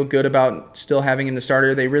you feel good about still having him the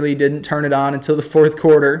starter. They really didn't turn it on until the fourth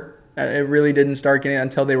quarter. It really didn't start getting it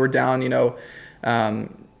until they were down,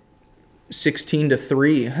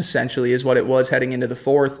 16-3, essentially, is what it was heading into the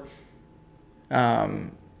fourth.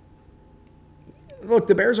 Look,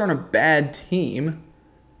 the Bears aren't a bad team.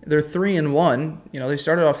 They're 3-1. They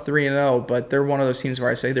started off 3-0, but they're one of those teams where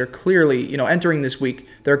I say they're clearly, entering this week,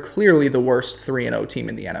 they're clearly the worst 3-0 team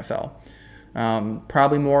in the NFL.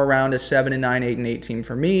 Probably more around a 7-9, 8-8 team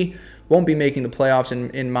for me. Won't be making the playoffs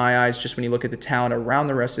in my eyes, just when you look at the talent around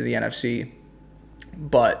the rest of the NFC.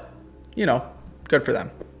 But, good for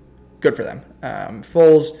them. Good for them.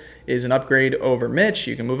 Foles is an upgrade over Mitch.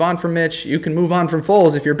 You can move on from Mitch. You can move on from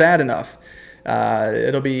Foles if you're bad enough.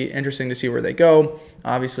 It'll be interesting to see where they go.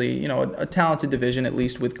 Obviously, a talented division, at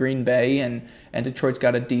least with Green Bay, and Detroit's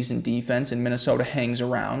got a decent defense, and Minnesota hangs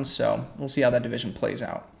around. So we'll see how that division plays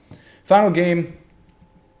out. Final game,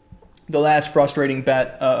 the last frustrating bet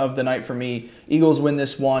of the night for me. Eagles win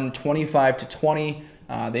this one 25-20.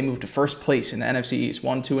 They move to first place in the NFC East,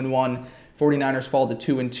 1-2-1. 49ers fall to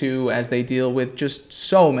 2-2 as they deal with just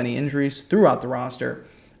so many injuries throughout the roster.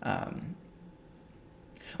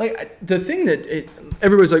 The thing that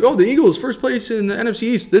everybody's like, oh, the Eagles first place in the NFC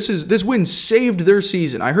East. This win saved their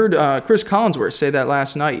season. I heard Chris Collinsworth say that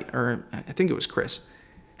last night, or I think it was Chris.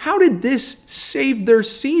 How did this save their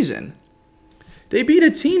season? They beat a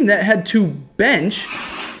team that had to bench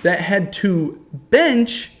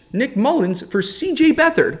Nick Mullins for C.J.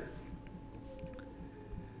 Beathard.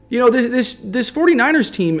 This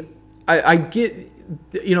 49ers team, I get,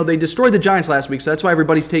 they destroyed the Giants last week, so that's why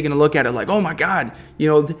everybody's taking a look at it like, oh my God,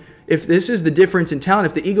 if this is the difference in talent,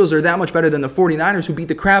 if the Eagles are that much better than the 49ers who beat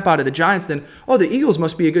the crap out of the Giants, then, the Eagles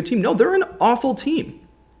must be a good team. No, they're an awful team.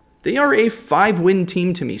 They are a 5-win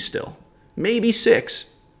team to me still. Maybe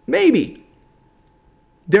 6. Maybe.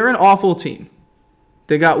 They're an awful team.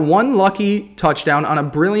 They got one lucky touchdown on a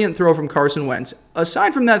brilliant throw from Carson Wentz.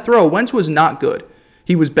 Aside from that throw, Wentz was not good.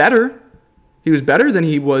 He was better. He was better than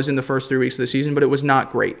he was in the first 3 weeks of the season, but it was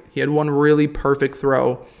not great. He had one really perfect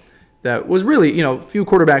throw that was really, few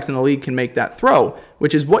quarterbacks in the league can make that throw,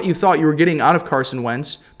 which is what you thought you were getting out of Carson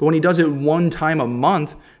Wentz. But when he does it one time a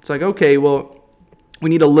month, it's like, okay, well, we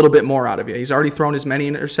need a little bit more out of you. He's already thrown as many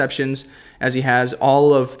interceptions as he has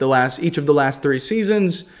each of the last 3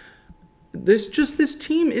 seasons. This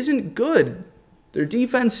team isn't good. Their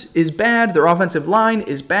defense is bad. Their offensive line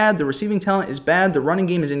is bad. The receiving talent is bad. The running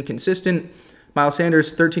game is inconsistent. Miles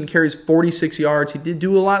Sanders, 13 carries, 46 yards. He did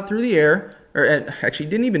do a lot through the air. Or actually,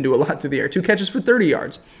 didn't even do a lot through the air. 2 catches for 30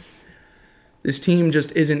 yards. This team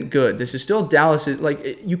just isn't good. This is still Dallas.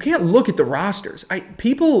 You can't look at the rosters.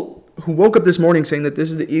 People who woke up this morning saying that this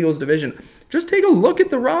is the Eagles division, just take a look at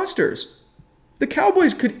the rosters. The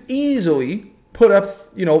Cowboys could easily put up,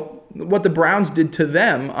 what the Browns did to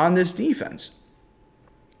them on this defense.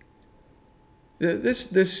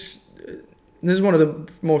 This is one of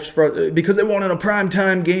the most because they wanted a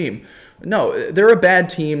primetime game. No, they're a bad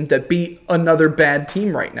team that beat another bad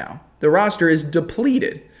team right now. The roster is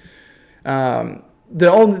depleted.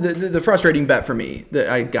 The frustrating bet for me, that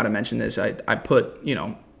I got to mention this, I put,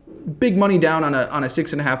 big money down on a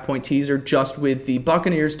 6.5 point teaser just with the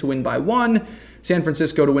Buccaneers to win by 1, San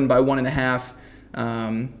Francisco to win by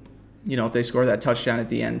 1.5. If they score that touchdown at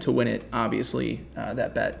the end to win it, obviously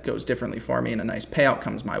that bet goes differently for me and a nice payout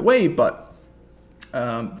comes my way. But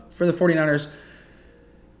for the 49ers,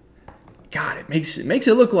 God, it makes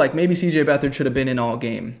it look like maybe C.J. Beathard should have been in all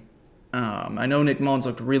game. I know Nick Mullins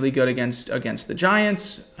looked really good against the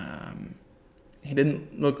Giants. He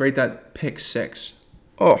didn't look great that pick six.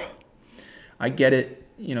 Oh, I get it.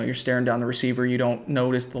 You're staring down the receiver. You don't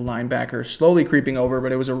notice the linebacker slowly creeping over,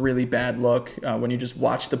 but it was a really bad look. When you just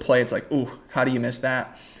watch the play, it's like, ooh, how do you miss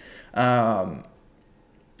that?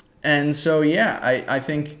 And so, yeah, I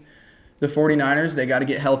think the 49ers, they got to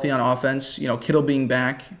get healthy on offense. Kittle being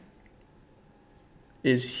back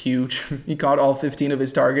is huge. He caught all 15 of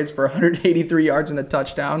his targets for 183 yards and a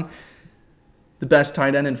touchdown. The best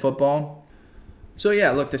tight end in football. So,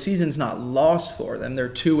 yeah, look, the season's not lost for them. They're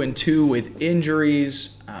 2-2 with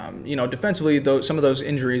injuries. Defensively, though, some of those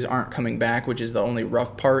injuries aren't coming back, which is the only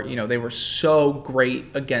rough part. They were so great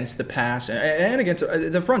against the pass, and against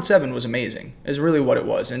the front seven was amazing, is really what it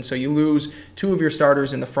was. And so you lose two of your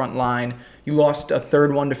starters in the front line. You lost a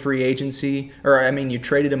third one to free agency, you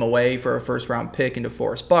traded him away for a first-round pick into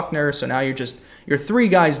Forrest Buckner. So now you're three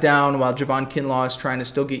guys down while Javon Kinlaw is trying to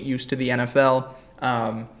still get used to the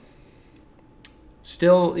NFL.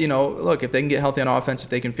 Still, look, if they can get healthy on offense, if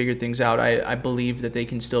they can figure things out, I believe that they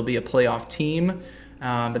can still be a playoff team.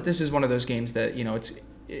 But this is one of those games that,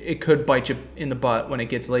 it could bite you in the butt when it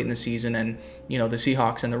gets late in the season. And, the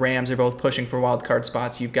Seahawks and the Rams are both pushing for wild card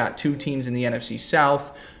spots. You've got two teams in the NFC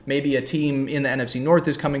South. Maybe a team in the NFC North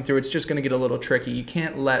is coming through. It's just going to get a little tricky. You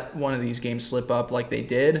can't let one of these games slip up like they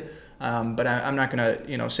did. But I'm not going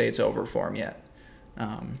to, say it's over for them yet.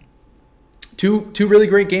 Two really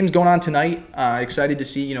great games going on tonight. Excited to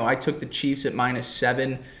see, I took the Chiefs at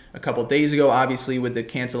 -7 a couple days ago, obviously with the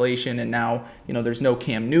cancellation, and now, there's no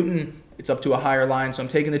Cam Newton. It's up to a higher line, so I'm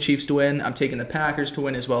taking the Chiefs to win. I'm taking the Packers to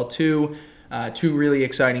win as well, too. Two really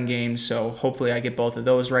exciting games, so hopefully I get both of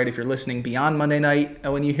those right. If you're listening beyond Monday night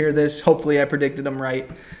when you hear this, hopefully I predicted them right.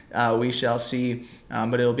 We shall see,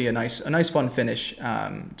 but it'll be a nice fun finish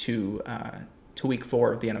to Week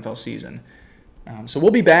 4 of the NFL season. So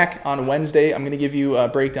we'll be back on Wednesday. I'm going to give you a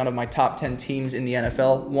breakdown of my top 10 teams in the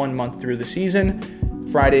NFL 1 month through the season.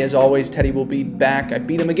 Friday, as always, Teddy will be back. I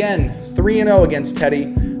beat him again, 3-0 against Teddy.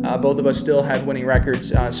 Both of us still have winning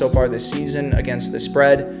records so far this season against the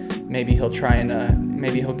spread. Maybe he'll try and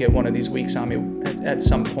maybe he'll get one of these weeks on me at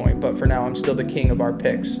some point. But for now, I'm still the king of our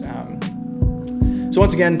picks. So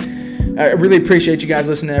once again, I really appreciate you guys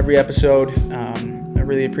listening to every episode. I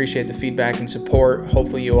really appreciate the feedback and support.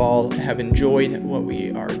 Hopefully you all have enjoyed what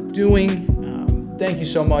we are doing. Thank you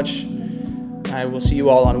so much. I will see you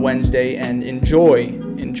all on Wednesday, and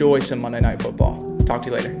enjoy some Monday Night Football. Talk to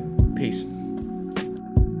you later. Peace.